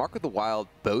Mark of the Wild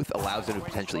both allows him to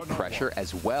potentially pressure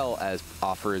as well as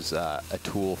offers a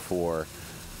tool for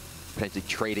potentially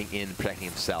trading in, protecting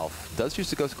himself. Does choose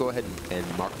to go ahead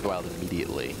and Mark of the Wild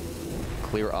immediately.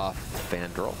 Clear off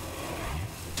Vandrel.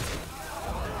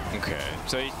 Okay,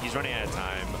 so he's running out of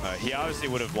time. He obviously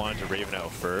would have wanted to Raven Idol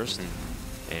first.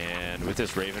 And with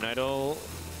this Raven Idol,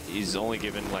 he's only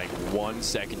given like 1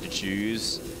 second to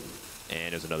choose,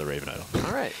 and there's another Raven Idol.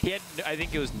 All right. He had, I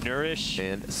think it was Nourish.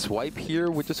 And Swipe here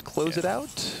would just close it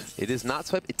out. It is not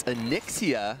Swipe, it's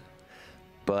Onyxia,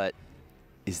 but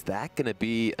is that going to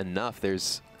be enough?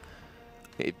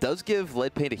 It does give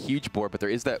leadpaint a huge board, but there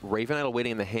is that Raven Idol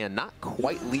waiting in the hand. Not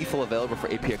quite lethal available for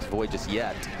APXVoiD just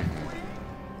yet.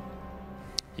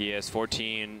 He has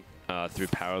 14 through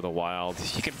Power of the Wild.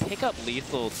 He can pick up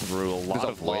lethal through a lot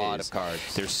of ways. There's a lot of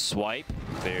cards. There's Swipe.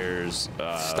 There's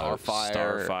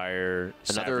Starfire.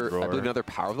 I believe another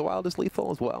Power of the Wild is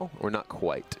lethal as well, or not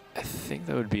quite. I think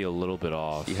that would be a little bit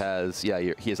off. He has,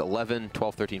 he has 11,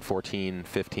 12, 13, 14,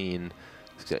 15,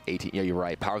 18. Yeah, you're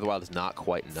right. Power of the Wild is not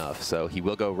quite enough, so he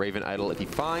will go Raven Idol if he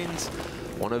finds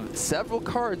one of several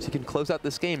cards he can close out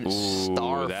this game.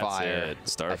 Starfire. That's it.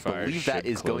 Starfire. I believe that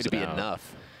is going to be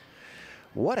enough.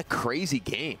 What a crazy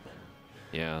game.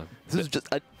 Yeah. This is just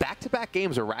back-to-back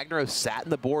games where Ragnaros sat in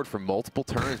the board for multiple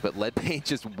turns, but leadpaint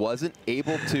just wasn't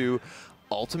able to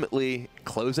ultimately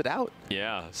close it out.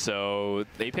 Yeah, so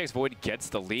APXVoiD gets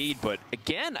the lead, but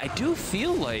again, I do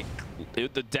feel like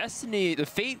the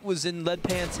fate was in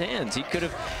leadpaint's hands. He could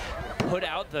have put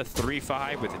out the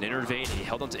 3-5 with an Innervate. He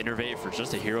held on to Innervate for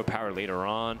just a hero power later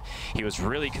on. He was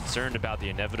really concerned about the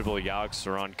inevitable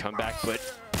Yaxaron comeback, but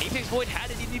APXVoiD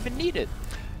didn't even need it.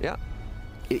 Yeah.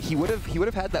 He would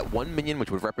have had that one minion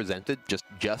which would have represented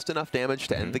just enough damage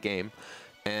to end the game,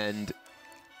 and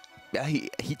yeah,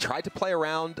 he tried to play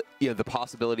around the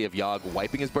possibility of Yogg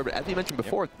wiping his board, but as we mentioned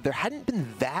before, there hadn't been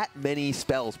that many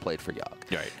spells played for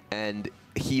Yogg, and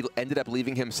he ended up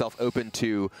leaving himself open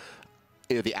to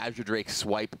the Azure Drake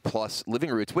Swipe plus Living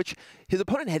Roots, which his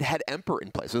opponent had Emperor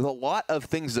in place. There's a lot of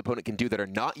things his opponent can do that are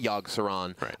not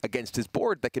Yaxaron against his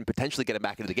board that can potentially get him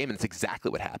back into the game, and it's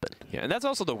exactly what happened. Yeah, and that's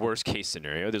also the worst case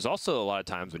scenario. There's also a lot of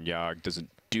times when Yogg doesn't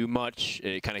do much.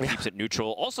 It kind of keeps it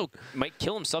neutral. Also, might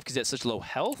kill himself because he has such low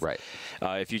health.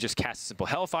 If you just cast a simple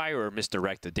Hellfire or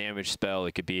misdirect a damage spell,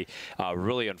 it could be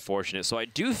really unfortunate. So I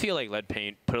do feel like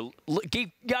leadpaint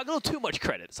gave Yogg a little too much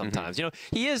credit sometimes. You know,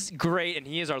 he is great and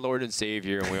he is our Lord and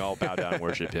Savior, and we all bow down and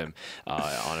worship him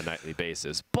on a nightly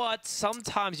basis. But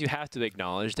sometimes you have to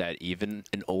acknowledge that even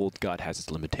an old god has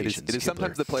its limitations. It is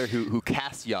sometimes the player who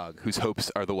casts Yogg whose hopes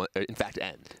are the one in fact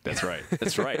end. That's right.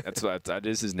 That's right. That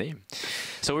is his name.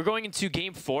 So we're going into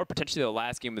Game 4, potentially the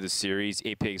last game of the series.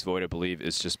 APXVoiD, I believe,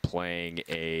 is just playing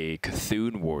a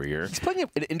Cthulhu Warrior. He's playing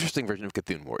an interesting version of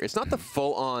Cthulhu Warrior. It's not the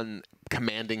full-on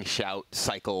commanding shout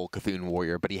cycle Cthulhu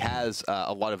Warrior, but he has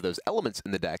a lot of those elements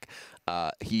in the deck.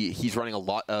 He's running a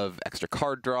lot of extra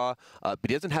card draw, but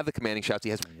he doesn't have the commanding shouts.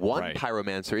 He has one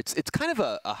Pyromancer. It's kind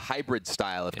of a hybrid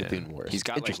style of Cthulhu Warriors. He's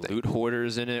got like Loot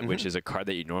Hoarders in it, which is a card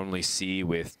that you normally see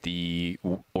with the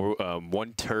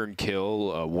one-turn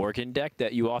kill Worgen deck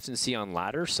that you often see on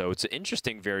ladder. So it's an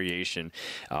interesting variation,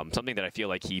 something that I feel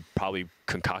like he probably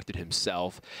concocted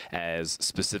himself as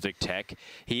specific tech.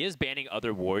 He is banning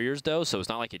other warriors though, so it's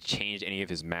not like it changed any of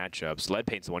his matchups.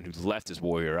 Leadpaint's the one who left his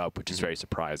warrior up, which is very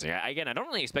surprising. Again, I don't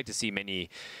really expect to see many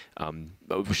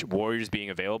warriors being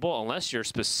available unless you're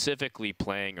specifically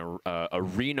playing a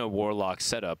Arena Warlock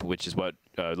setup, which is what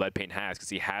Leadpaint has, because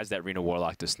he has that Arena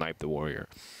Warlock to snipe the warrior.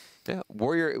 Yeah,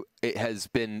 Warrior, it has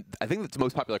been, I think it's the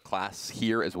most popular class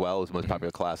here as well. It was the most popular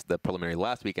class the preliminary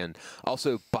last weekend.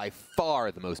 Also, by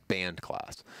far, the most banned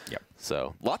class. Yep.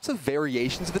 So, lots of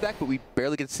variations of the deck, but we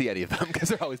barely get to see any of them because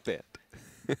they're always banned.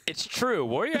 It's true.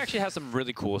 Warrior actually has some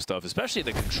really cool stuff, especially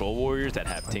the control warriors that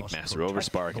have Tankmaster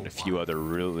Overspark and a few other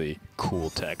really cool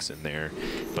techs in there.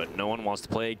 But no one wants to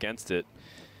play against it.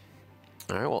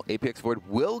 All right, well, APXVoiD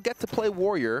will get to play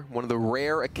Warrior, one of the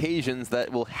rare occasions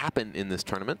that will happen in this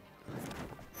tournament.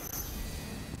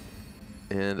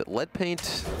 And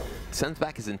Leadpaint sends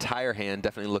back his entire hand,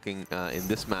 definitely looking in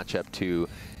this matchup to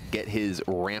get his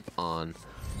ramp on.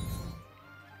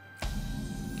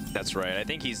 That's right. I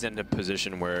think he's in a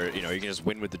position where, you know, you can just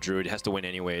win with the Druid. He has to win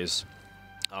anyways.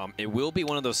 It will be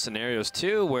one of those scenarios,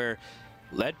 too, where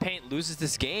Leadpaint loses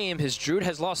this game. His Druid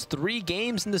has lost 3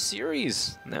 games in the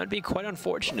series. And that would be quite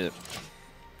unfortunate.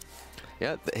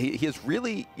 Yeah, he has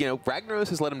really, you know, Ragnaros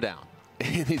has let him down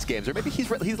in these games. Or maybe he's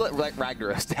let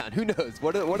Ragnaros down. Who knows?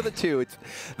 What are the two? It's,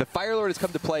 the Fire Lord has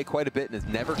come to play quite a bit and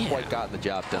has never quite gotten the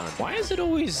job done. Why is it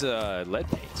always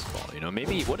Leadpaint's fault? You know,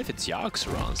 maybe, what if it's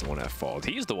Yaxaron's the one at fault?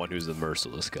 He's the one who's the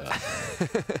merciless guy.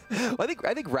 Well,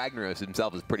 I think Ragnaros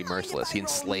himself is pretty merciless. He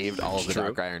enslaved all of the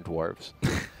Dark Iron Dwarves.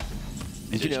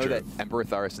 Did you know that Emperor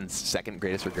Tharasen's second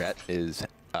greatest regret is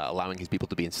allowing his people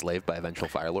to be enslaved by a vengeful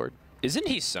Fire Lord? Isn't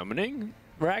he summoning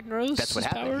Ragnaros? That's what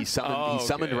happened. He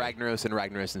summoned Ragnaros, and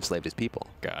Ragnaros enslaved his people.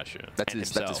 Gotcha. That's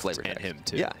his flavor text. And him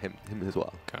too. Yeah, him as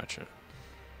well. Gotcha.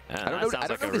 I don't know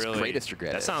what his greatest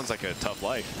regret is. That sounds like a tough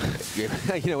life.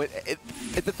 You know, I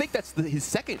think that's his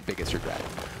second biggest regret.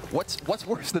 What's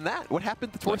worse than that? What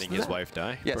happened that's worse than that? Letting his wife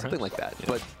die? Yeah, something like that. Yeah.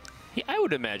 But I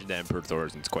would imagine that Emperor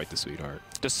Thorsten's quite the sweetheart.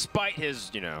 Despite his,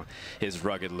 you know, his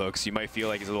rugged looks, you might feel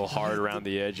like he's a little hard around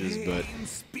the edges, but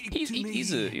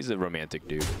he's a romantic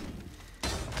dude.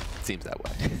 Seems that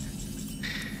way.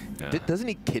 Doesn't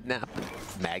he kidnap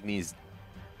Magni's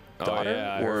daughter? Oh,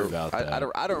 yeah, I heard about that.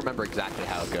 I don't remember exactly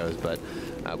how it goes, but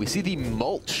we see the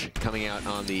mulch coming out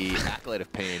on the Acolyte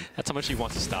of Pain. That's how much he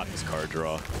wants to stop his card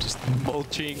draw. Just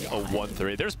mulching a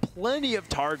 1/3. There's plenty of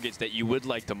targets that you would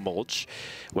like to mulch,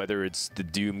 whether it's the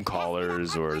Doom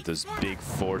Callers or those big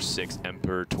 4/6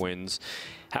 Emperor twins.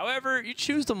 However, you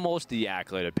choose to mulch the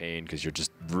Acolyte of Pain because you're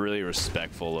just really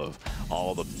respectful of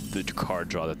all the card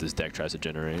draw that this deck tries to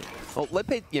generate. Well,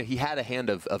 Leadpaint, you know, he had a hand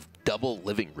of double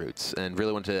Living Roots and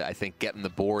really wanted to, I think, get in the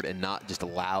board and not just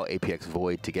allow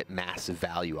APXVoiD to get massive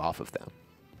value off of them.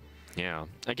 Yeah.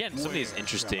 Again, some of these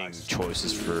interesting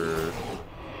choices for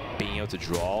being able to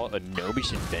draw a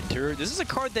Gnomish Inventor. This is a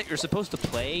card that you're supposed to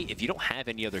play if you don't have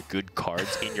any other good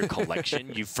cards in your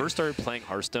collection. You first started playing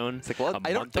Hearthstone it's like, well,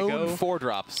 I don't own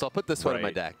 4-drops, so I'll put this one in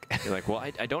my deck. You're like, well,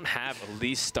 I don't have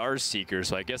Elise Star Seeker,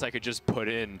 so I guess I could just put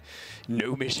in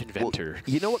Gnomish Inventor. Well,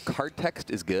 you know what card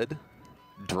text is good?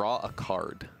 Draw a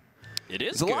card. It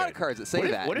is There's a lot of cards that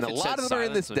say that, and a lot of them are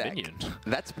in this deck. Minion?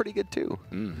 That's pretty good, too.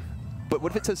 But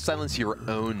what if it says silence your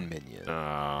own minion?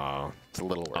 Oh, it's a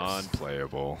little worse.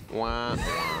 Unplayable. Wah, wah.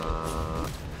 I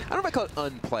don't know if I call it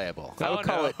unplayable. I would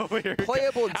call it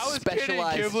playable in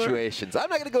specialized situations. I'm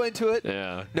not going to go into it.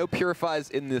 Yeah. No Purifies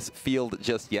in this field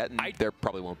just yet, and there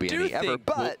probably won't be any ever.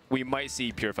 But we might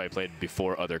see Purify played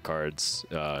before other cards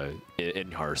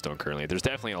in Hearthstone currently. There's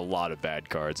definitely a lot of bad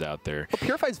cards out there. Well,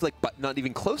 Purify's like not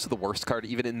even close to the worst card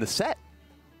even in the set.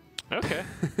 Okay.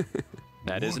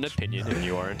 That is an opinion, and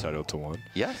you are entitled to one.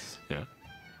 Yes. Yeah.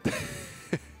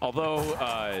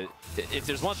 Although, if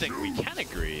there's one thing we can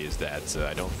agree is that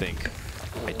I don't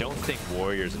think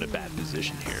Warrior's in a bad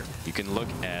position here. You can look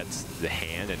at the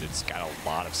hand, and it's got a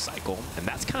lot of cycle, and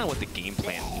that's kind of what the game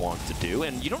plan wants to do.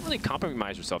 And you don't really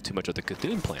compromise yourself too much with the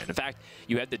Cthulhu plan. In fact,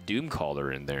 you had the Doom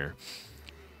Caller in there.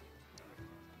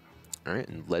 All right,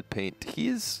 and Leadpaint,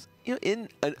 he's in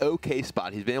an okay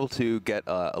spot. He's been able to get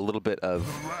a little bit of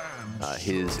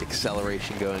his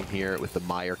acceleration going here with the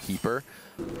Mire Keeper.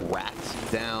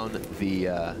 Rats down the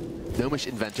Gnomish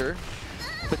Inventor.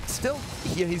 but still,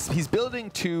 he's building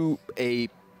to a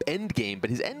end game, but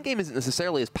his end game isn't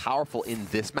necessarily as powerful in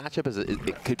this matchup as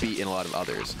it could be in a lot of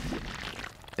others.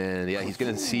 And yeah, he's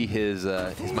going to see his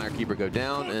Mire Keeper go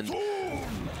down, and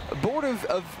a board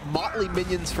of motley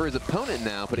minions for his opponent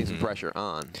now, putting some pressure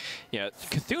on. Yeah,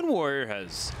 Cthulhu Warrior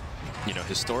has, you know,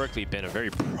 historically been a very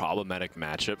problematic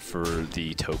matchup for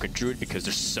the Token Druid because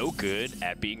they're so good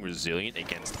at being resilient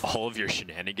against all of your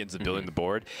shenanigans of building the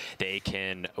board. They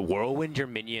can whirlwind your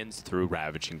minions through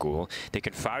Ravaging Ghoul. They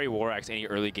can Fiery War Axe any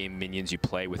early game minions you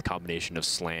play with combination of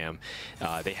Slam.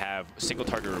 They have single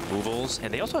target removals,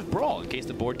 and they also have Brawl in case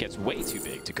the board gets way too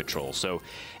big to control. So,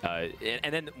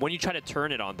 and then when you try to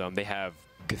turn it on them, they have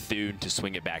Cthulhu to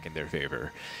swing it back in their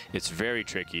favor. It's very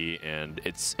tricky, and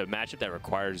it's a matchup that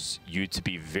requires you to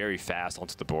be very fast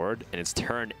onto the board, and it's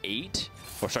turn 8,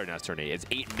 or sorry, not turn 8, it's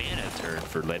 8 mana turn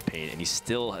for leadpaint, and he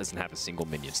still doesn't have a single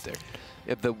minion stick.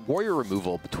 Yeah, the warrior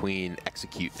removal between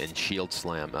Execute and Shield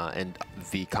Slam, and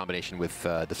the combination with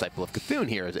Disciple of Cthulhu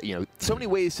here is, you know, so many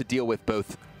ways to deal with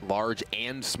both large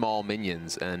and small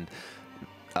minions, and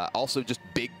also just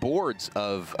big boards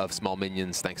of small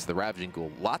minions thanks to the Ravaging Ghoul.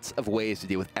 Lots of ways to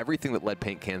deal with everything that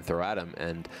leadpaint can throw at him,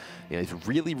 and you know, he's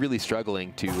really, really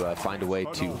struggling to find a way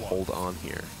to hold on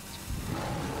here.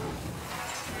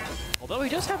 Although he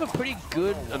does have a pretty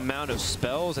good amount of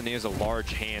spells and he has a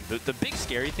large hand. The big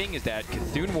scary thing is that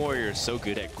Cthulhu Warrior is so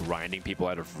good at grinding people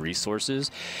out of resources.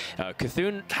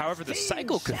 Cthulhu, however, the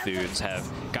Cycle Cthulhuns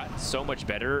have gotten so much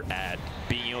better at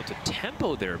being able to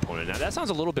tempo their opponent. Now that sounds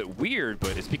a little bit weird,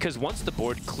 but it's because once the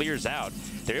board clears out,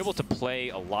 they're able to play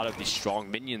a lot of these strong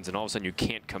minions, and all of a sudden you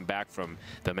can't come back from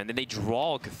them. And then they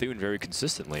draw Cthulhu very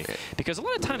consistently. Because a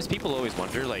lot of times people always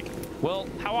wonder, like, well,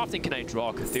 how often can I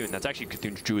draw Cthulhu? And that's actually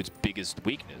Cthulhu Druid's biggest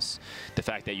weakness. The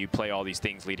fact that you play all these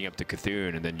things leading up to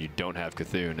Cthulhu, and then you don't have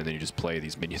Cthulhu, and then you just play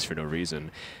these minions for no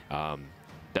reason.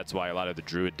 That's why a lot of the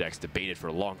Druid decks debated for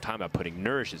a long time about putting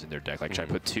Nourishes in their deck, like should I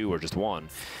put 2 or just 1?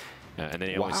 And then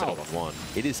they only settled on 1.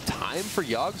 It is time for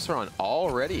Yogg-Saron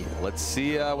already. Let's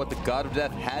see what the God of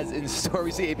Death has in store.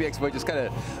 We see APXVoiD just kind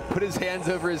of put his hands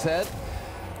over his head.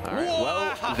 All right,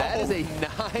 well, that is a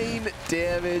 9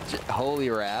 damage Holy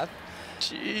Wrath.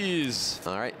 Jeez.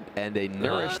 All right, and a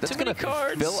Nourish. That's going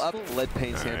to fill up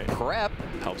leadpaint's hand. Prep.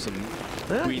 Helps him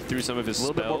weed through some of his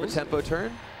spells. A little bit more of a tempo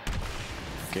turn.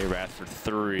 Okay, Wrath for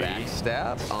 3.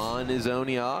 Backstab on his own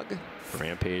Yogg.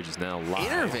 Rampage is now live.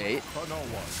 Innervate.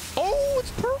 Oh,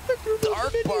 it's perfect.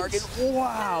 Dark Bargain.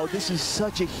 Wow, this is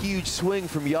such a huge swing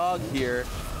from Yogg here.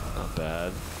 Not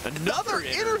bad. Another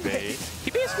Innervate.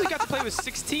 He basically got to play with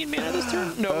 16 mana this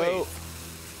turn? No, wait.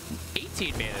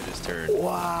 18 mana this turn.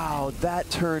 Wow, that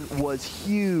turn was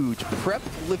huge. Prep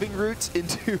Living Roots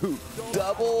into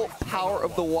double Power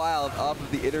of the Wild off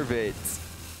of the Innervates.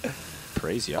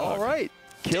 Praise Yogg. All right.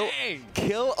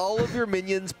 Kill all of your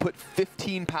minions, put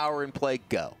 15 power in play,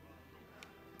 go.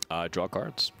 Draw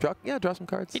cards. Draw some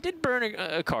cards. He did burn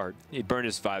a card. He burned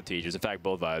his 5 teachers. In fact,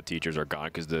 both 5 teachers are gone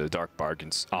because the Dark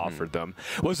Bargains offered them.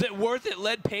 Was it worth it,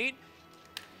 leadpaint?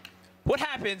 What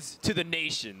happens to the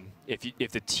nation if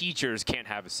the teachers can't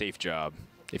have a safe job?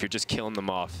 If you're just killing them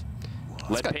off?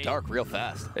 It's got dark real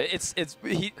fast. The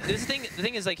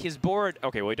thing is, like, his board.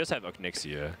 Okay, well, he does have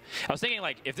Onyxia. I was thinking,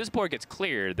 like, if this board gets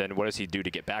cleared, then what does he do to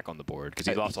get back on the board? Because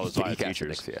he lost all his 5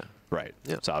 teachers. Onyxia. Right.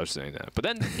 Yeah. So I was saying that. But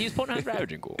then his opponent has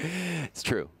Ravaging Ghoul. It's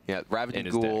true. Yeah, Ravaging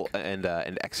Ghoul and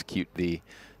Execute the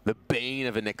bane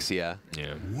of Onyxia.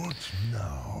 Yeah. What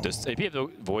now? Does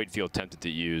APXVoiD feel tempted to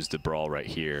use the Brawl right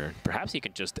here? Perhaps he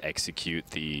can just execute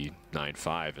the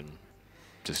 9/5 and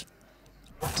just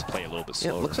play a little bit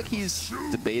slower. Yeah, it looks like he's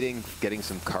debating getting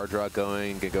some card draw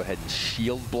going. Gonna go ahead and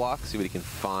shield block, see what he can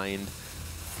find.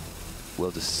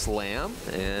 We'll just slam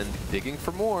and digging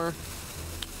for more.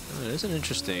 There's an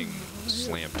interesting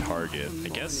slam target, I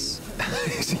guess.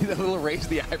 See the little raise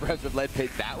the eyebrows with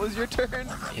leadpaint? That was your turn?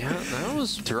 Yeah, that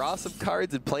was... Draw some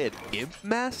cards and play an Imp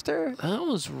Master? That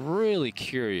was really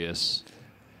curious.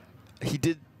 He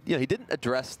did... You know, he didn't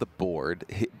address the board.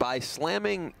 By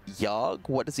slamming Yogg,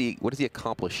 what does he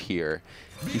accomplish here?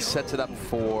 He sets it up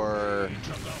for...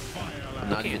 I'm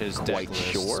not even quite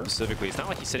sure. Specifically, it's not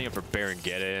like he's setting up for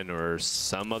Baron-Geddon or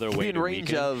some other way in to range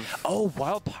weaken. of... Oh,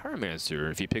 Wild Pyromancer,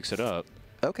 if he picks it up.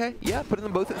 Okay, yeah, putting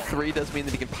them both at 3 does mean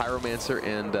that he can Pyromancer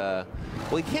and...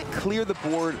 well, he can't clear the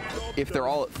board if they're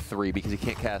all at 3 because he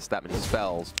can't cast that many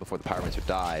spells before the Pyromancer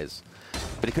dies.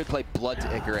 But he could play Blood to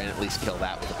Ichor and at least kill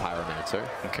that with the Pyromancer.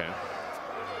 Okay.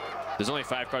 There's only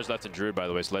 5 cards left in Druid, by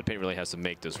the way, so leadpaint really has to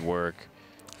make this work.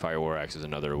 Fire War Axe is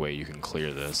another way you can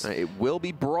clear this. It will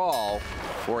be Brawl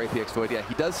for APXVoiD. Yeah,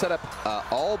 he does set up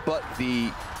all but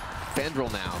the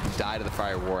Fandral now can die to the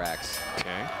Fire War Axe.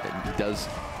 Okay. And he does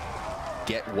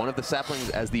get one of the saplings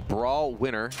as the Brawl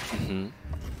winner.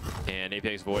 And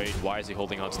APXVoiD wisely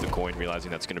holding on to the coin,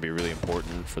 realizing that's going to be really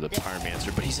important for the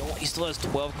Pyromancer. But he still has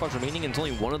 12 cards remaining, and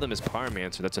only one of them is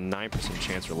Pyromancer. That's a 9%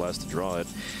 chance or less to draw it.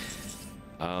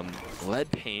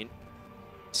 leadpaint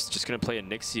is just going to play a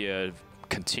Nixia,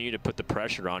 continue to put the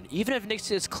pressure on. Even if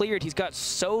Nixia is cleared, he's got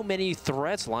so many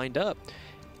threats lined up.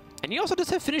 And he also does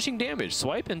have finishing damage.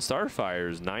 Swipe and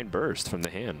Starfire's 9 burst from the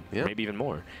hand, maybe even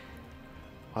more.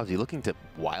 Wow, is he looking to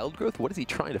Wild Growth? What is he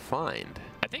trying to find?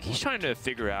 I think he's trying to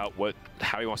figure out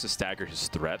how he wants to stagger his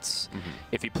threats.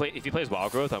 If he plays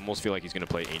Wild Growth, I almost feel like he's going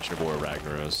to play Ancient of War or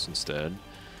Ragnaros instead.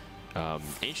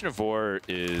 Ancient of War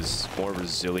is more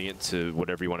resilient to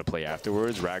whatever you want to play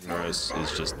afterwards. Ragnaros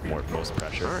is just most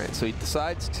pressure. All right, so he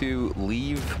decides to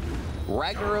leave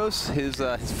Ragnaros, his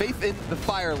faith in the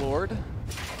Fire Lord.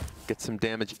 Get some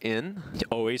damage in. He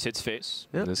always hits face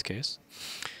in this case.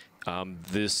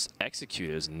 This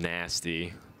Execute is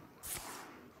nasty.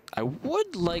 I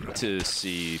would like to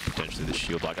see potentially the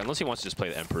shield block, unless he wants to just play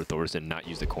the Emperor Thor's and not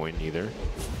use the coin either.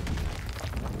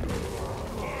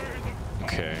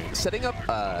 Okay. Setting up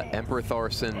Emperor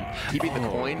Thorson, keeping the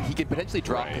coin, he could potentially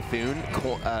drop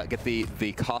Cthulhu, get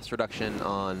the cost reduction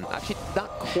on... Actually, not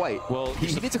quite. Well, he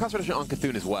needs a cost reduction on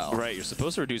Cthulhu as well. Right, you're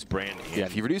supposed to reduce Brand and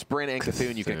if you reduce Brand and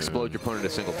Cthulhu, you can explode your opponent in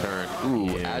a single turn.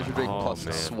 Ooh, Azure Drake plus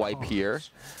Swipe here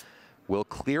will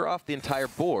clear off the entire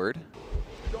board.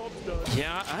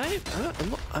 Yeah,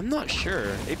 I'm not sure.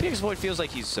 APXVoiD feels like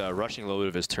he's rushing a little bit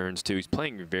of his turns, too. He's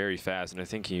playing very fast, and I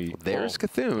think he... There's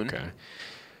Cthulhu. Okay.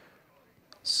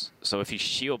 So if he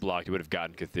shield blocked, he would have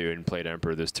gotten Cthulhu and played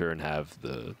Emperor this turn, have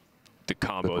the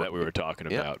combo that we were talking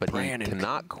about. But he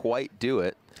cannot quite do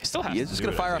it. He still has He is just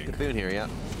going to fire off Cthulhu here,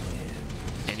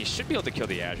 And he should be able to kill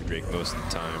the Azure Drake most of the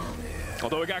time.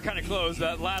 Although it got kind of close,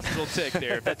 that last little tick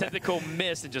there. If that tentacle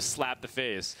missed and just slapped the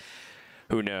face,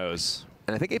 who knows?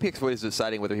 And I think APXVoiD is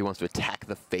deciding whether he wants to attack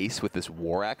the face with this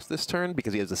War Axe this turn,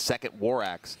 because he has the second War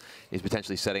Axe. He's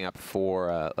potentially setting up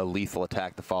for a lethal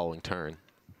attack the following turn.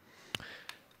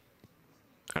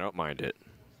 I don't mind it.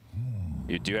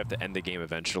 You do have to end the game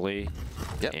eventually,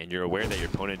 and you're aware that your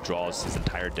opponent draws his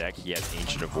entire deck. He has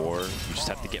Ancient of War. You just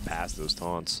have to get past those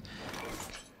taunts.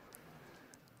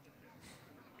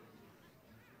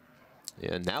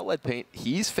 Yeah, now leadpaint,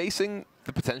 he's facing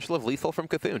the potential of lethal from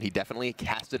Cthulhu. He definitely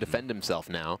has to defend himself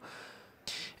now.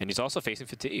 And he's also facing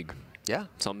fatigue. Yeah.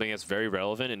 Something that's very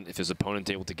relevant, and if his opponent's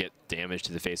able to get damage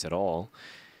to the face at all.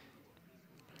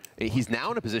 He's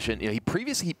now in a position, he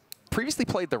previously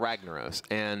played the Ragnaros,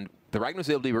 and the Ragnaros was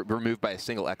able to be removed by a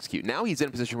single Execute. Now he's in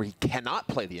a position where he cannot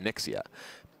play the Onyxia,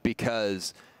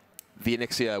 because the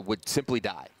Onyxia would simply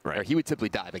die. Right. Or he would simply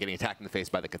die by getting attacked in the face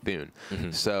by the Cthulhu.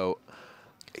 So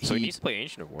he needs to play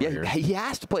Ancient of War. Yeah, he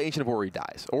has to play Ancient of War or he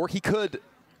dies. Or he could,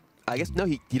 I guess, no,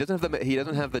 he doesn't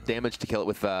have the damage to kill it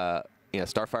with,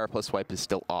 Starfire plus Swipe is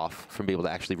still off from being able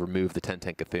to actually remove the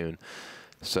 10-10 Cthulhu.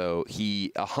 So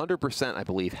he 100%, I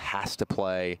believe, has to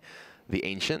play the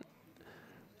Ancient.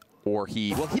 Or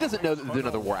he doesn't know that there's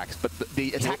another War Axe, but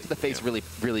the attack to the face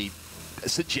really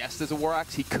suggests there's a War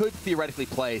Axe. He could theoretically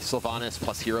play Sylvanas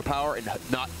plus Hero Power and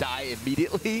not die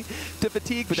immediately to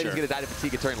Fatigue, but then he's going to die to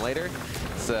Fatigue a turn later.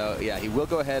 So yeah, he will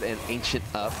go ahead and Ancient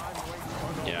up.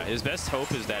 Yeah, his best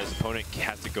hope is that his opponent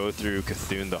has to go through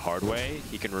Cthulhu the hard way.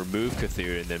 He can remove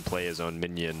Cthulhu and then play his own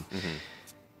minion.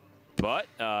 But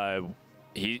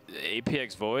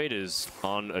APXVoiD is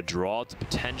on a draw to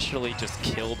potentially just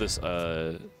kill this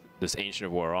this Ancient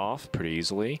of War off pretty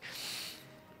easily.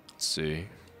 Let's see.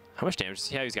 How much damage does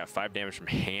he have? He's got 5 damage from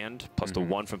hand, plus the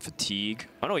 1 from fatigue.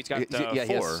 Oh no, he's got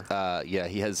 4.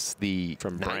 He has the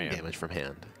from 9 damage from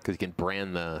hand, because he can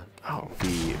brand the...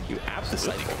 You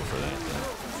absolutely go for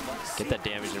that. Get that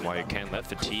damage in while you can. Let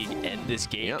fatigue end this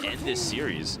game, end this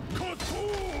series.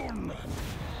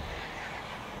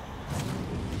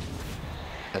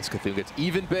 As Cthulhu gets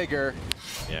even bigger.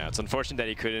 Yeah, it's unfortunate that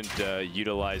he couldn't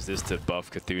utilize this to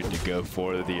buff Cthulhu to go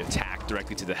for the attack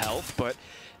directly to the health, but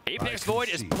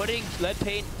APXVoiD is putting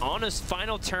leadpaint on his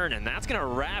final turn, and that's going to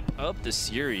wrap up the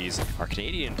series. Our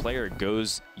Canadian player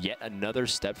goes yet another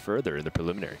step further in the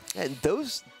preliminary. And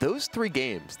those 3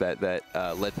 games that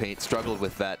leadpaint struggled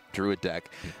with that Druid deck,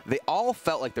 they all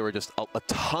felt like there were just a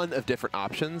ton of different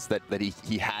options that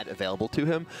he had available to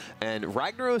him, and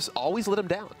Ragnaros always let him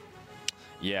down.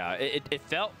 Yeah, it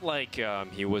felt like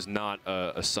he was not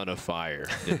a son of fire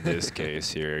in this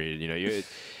case here.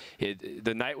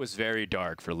 The night was very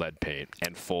dark for leadpaint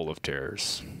and full of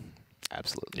terrors.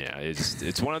 Absolutely. Yeah,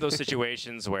 it's one of those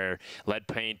situations where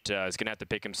leadpaint is going to have to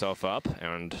pick himself up,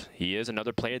 and he is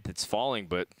another player that's falling,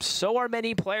 but so are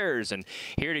many players. And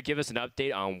here to give us an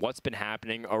update on what's been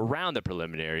happening around the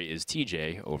preliminary is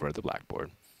TJ over at the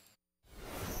Blackboard.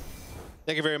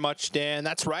 Thank you very much, Dan.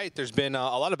 That's right. There's been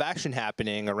a lot of action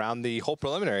happening around the whole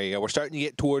preliminary. We're starting to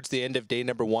get towards the end of day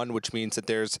number 1, which means that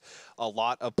there's a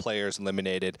lot of players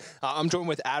eliminated. I'm joined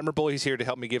with Admirable. He's here to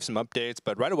help me give some updates.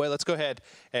 But right away, let's go ahead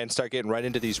and start getting right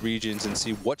into these regions and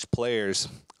see which players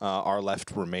are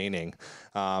left remaining.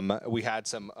 We had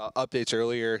some updates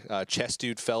earlier. Chess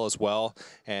Dude fell as well.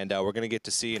 And we're going to get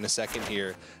to see in a second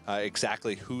here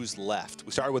exactly who's left.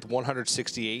 We started with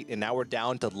 168, and now we're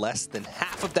down to less than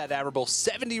half of that Admirable.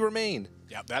 70 remain.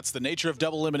 Yeah, that's the nature of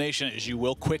double elimination, is you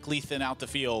will quickly thin out the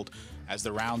field as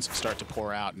the rounds start to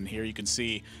pour out. And here you can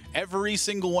see every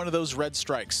single one of those red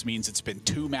strikes means it's been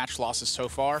 2 match losses so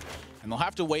far, and they'll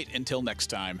have to wait until next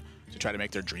time to try to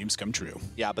make their dreams come true.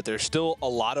 Yeah, but there's still a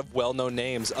lot of well-known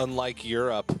names, unlike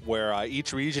Europe, where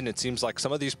each region, it seems like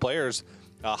some of these players,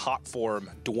 Hot Form,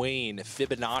 Dwayne,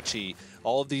 Fibonacci,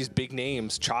 all of these big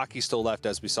names. Chalky still left,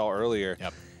 as we saw earlier.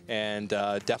 Yep. And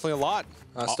definitely a lot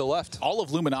still left. All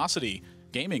of Luminosity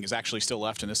Gaming is actually still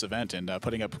left in this event and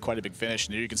putting up quite a big finish.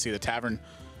 And here you can see the Tavern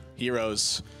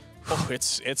Heroes. Oh,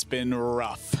 it's been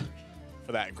rough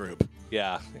for that group.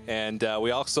 Yeah, and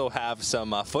we also have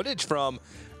some footage from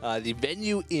the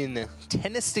venue in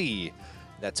Tennessee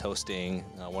that's hosting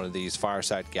one of these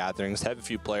fireside gatherings. Have a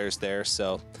few players there,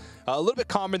 so a little bit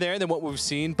calmer there than what we've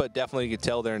seen, but definitely you can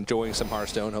tell they're enjoying some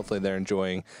Hearthstone. Hopefully they're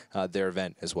enjoying their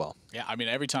event as well. Yeah, I mean,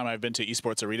 every time I've been to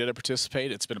Esports Arena to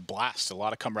participate, it's been a blast. A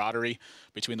lot of camaraderie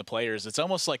between the players. It's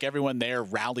almost like everyone there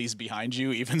rallies behind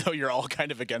you, even though you're all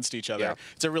kind of against each other. Yeah.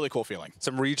 It's a really cool feeling.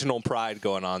 Some regional pride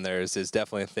going on there is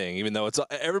definitely a thing. Even though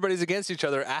everybody's against each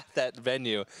other at that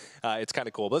venue, it's kind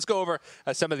of cool. But let's go over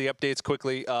some of the updates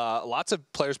quickly. Lots of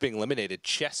players being eliminated.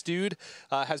 Chess Dude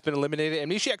has been eliminated.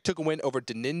 Amnesiac took a win over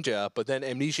Deninja, but then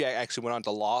Amnesiac actually went on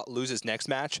to lose his next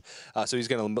match, so he's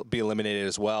going to be eliminated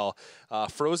as well.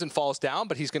 Frozen falls down,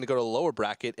 but he's going to go to the lower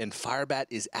bracket, and Firebat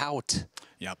is out.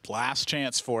 Yeah, last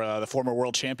chance for the former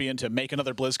world champion to make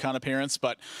another BlizzCon appearance,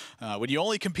 but when you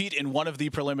only compete in one of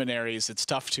the preliminaries, it's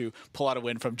tough to pull out a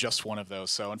win from just one of those.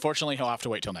 So unfortunately, he'll have to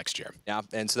wait till next year. Yeah,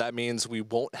 and so that means we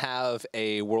won't have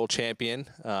a world champion,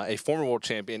 a former world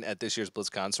champion at this year's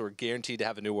BlizzCon, so we're guaranteed to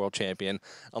have a new world champion,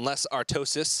 unless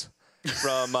Artosis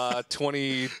from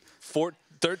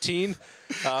 2013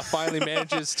 finally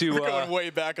manages to... We're going way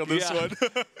back on this one.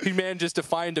 He manages to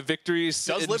find a victory. He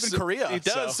does live in Korea. He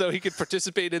does, so he could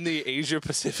participate in the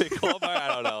Asia-Pacific qualifier. I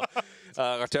don't know.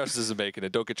 Artosis isn't making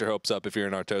it. Don't get your hopes up if you're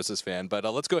an Artosis fan. But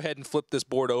let's go ahead and flip this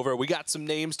board over. We got some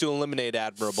names to eliminate,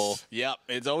 Admirable. Yep,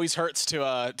 it always hurts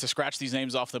to scratch these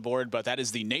names off the board, but that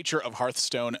is the nature of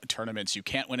Hearthstone tournaments. You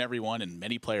can't win every one, and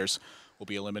many players will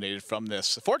be eliminated from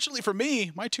this. Fortunately for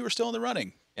me, my 2 are still in the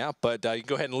running. Yeah, but you can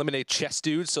go ahead and eliminate Chess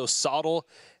Dude. So Soddle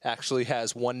actually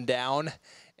has 1 down,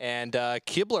 and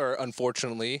Kibler,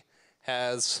 unfortunately,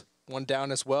 has 1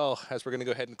 down as well, as we're going to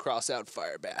go ahead and cross out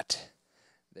Firebat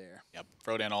there. Yep,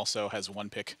 Frodan also has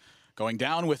 1 pick going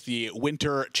down with the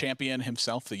winter champion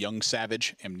himself, the young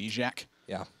savage Amnesiac.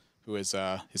 Yeah. Who is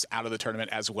out of the tournament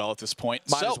as well at this point.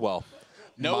 Might as well.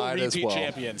 No repeat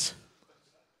champions.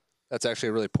 That's actually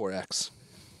a really poor X.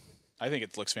 I think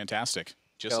it looks fantastic,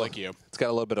 just like you. It's got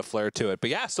a little bit of flair to it. But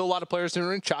yeah, still a lot of players in the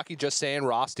ring. Chalky, just saying,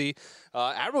 Rosty.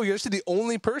 Admiral, you're actually the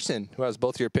only person who has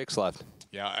both of your picks left.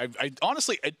 Yeah, I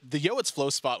honestly, the Yoet's Flow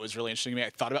spot was really interesting to me. I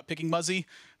thought about picking Muzzy.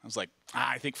 I was like,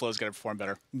 I think Flow's going to perform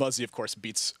better. Muzzy, of course,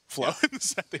 beats Flow.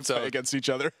 They play against each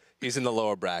other. He's in the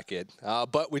lower bracket.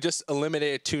 But we just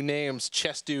eliminated 2 names,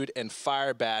 Chess Dude and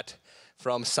Firebat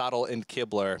from Soddle and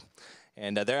Kibler.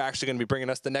 And they're actually going to be bringing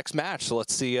us the next match. So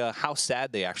let's see how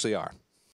sad they actually are.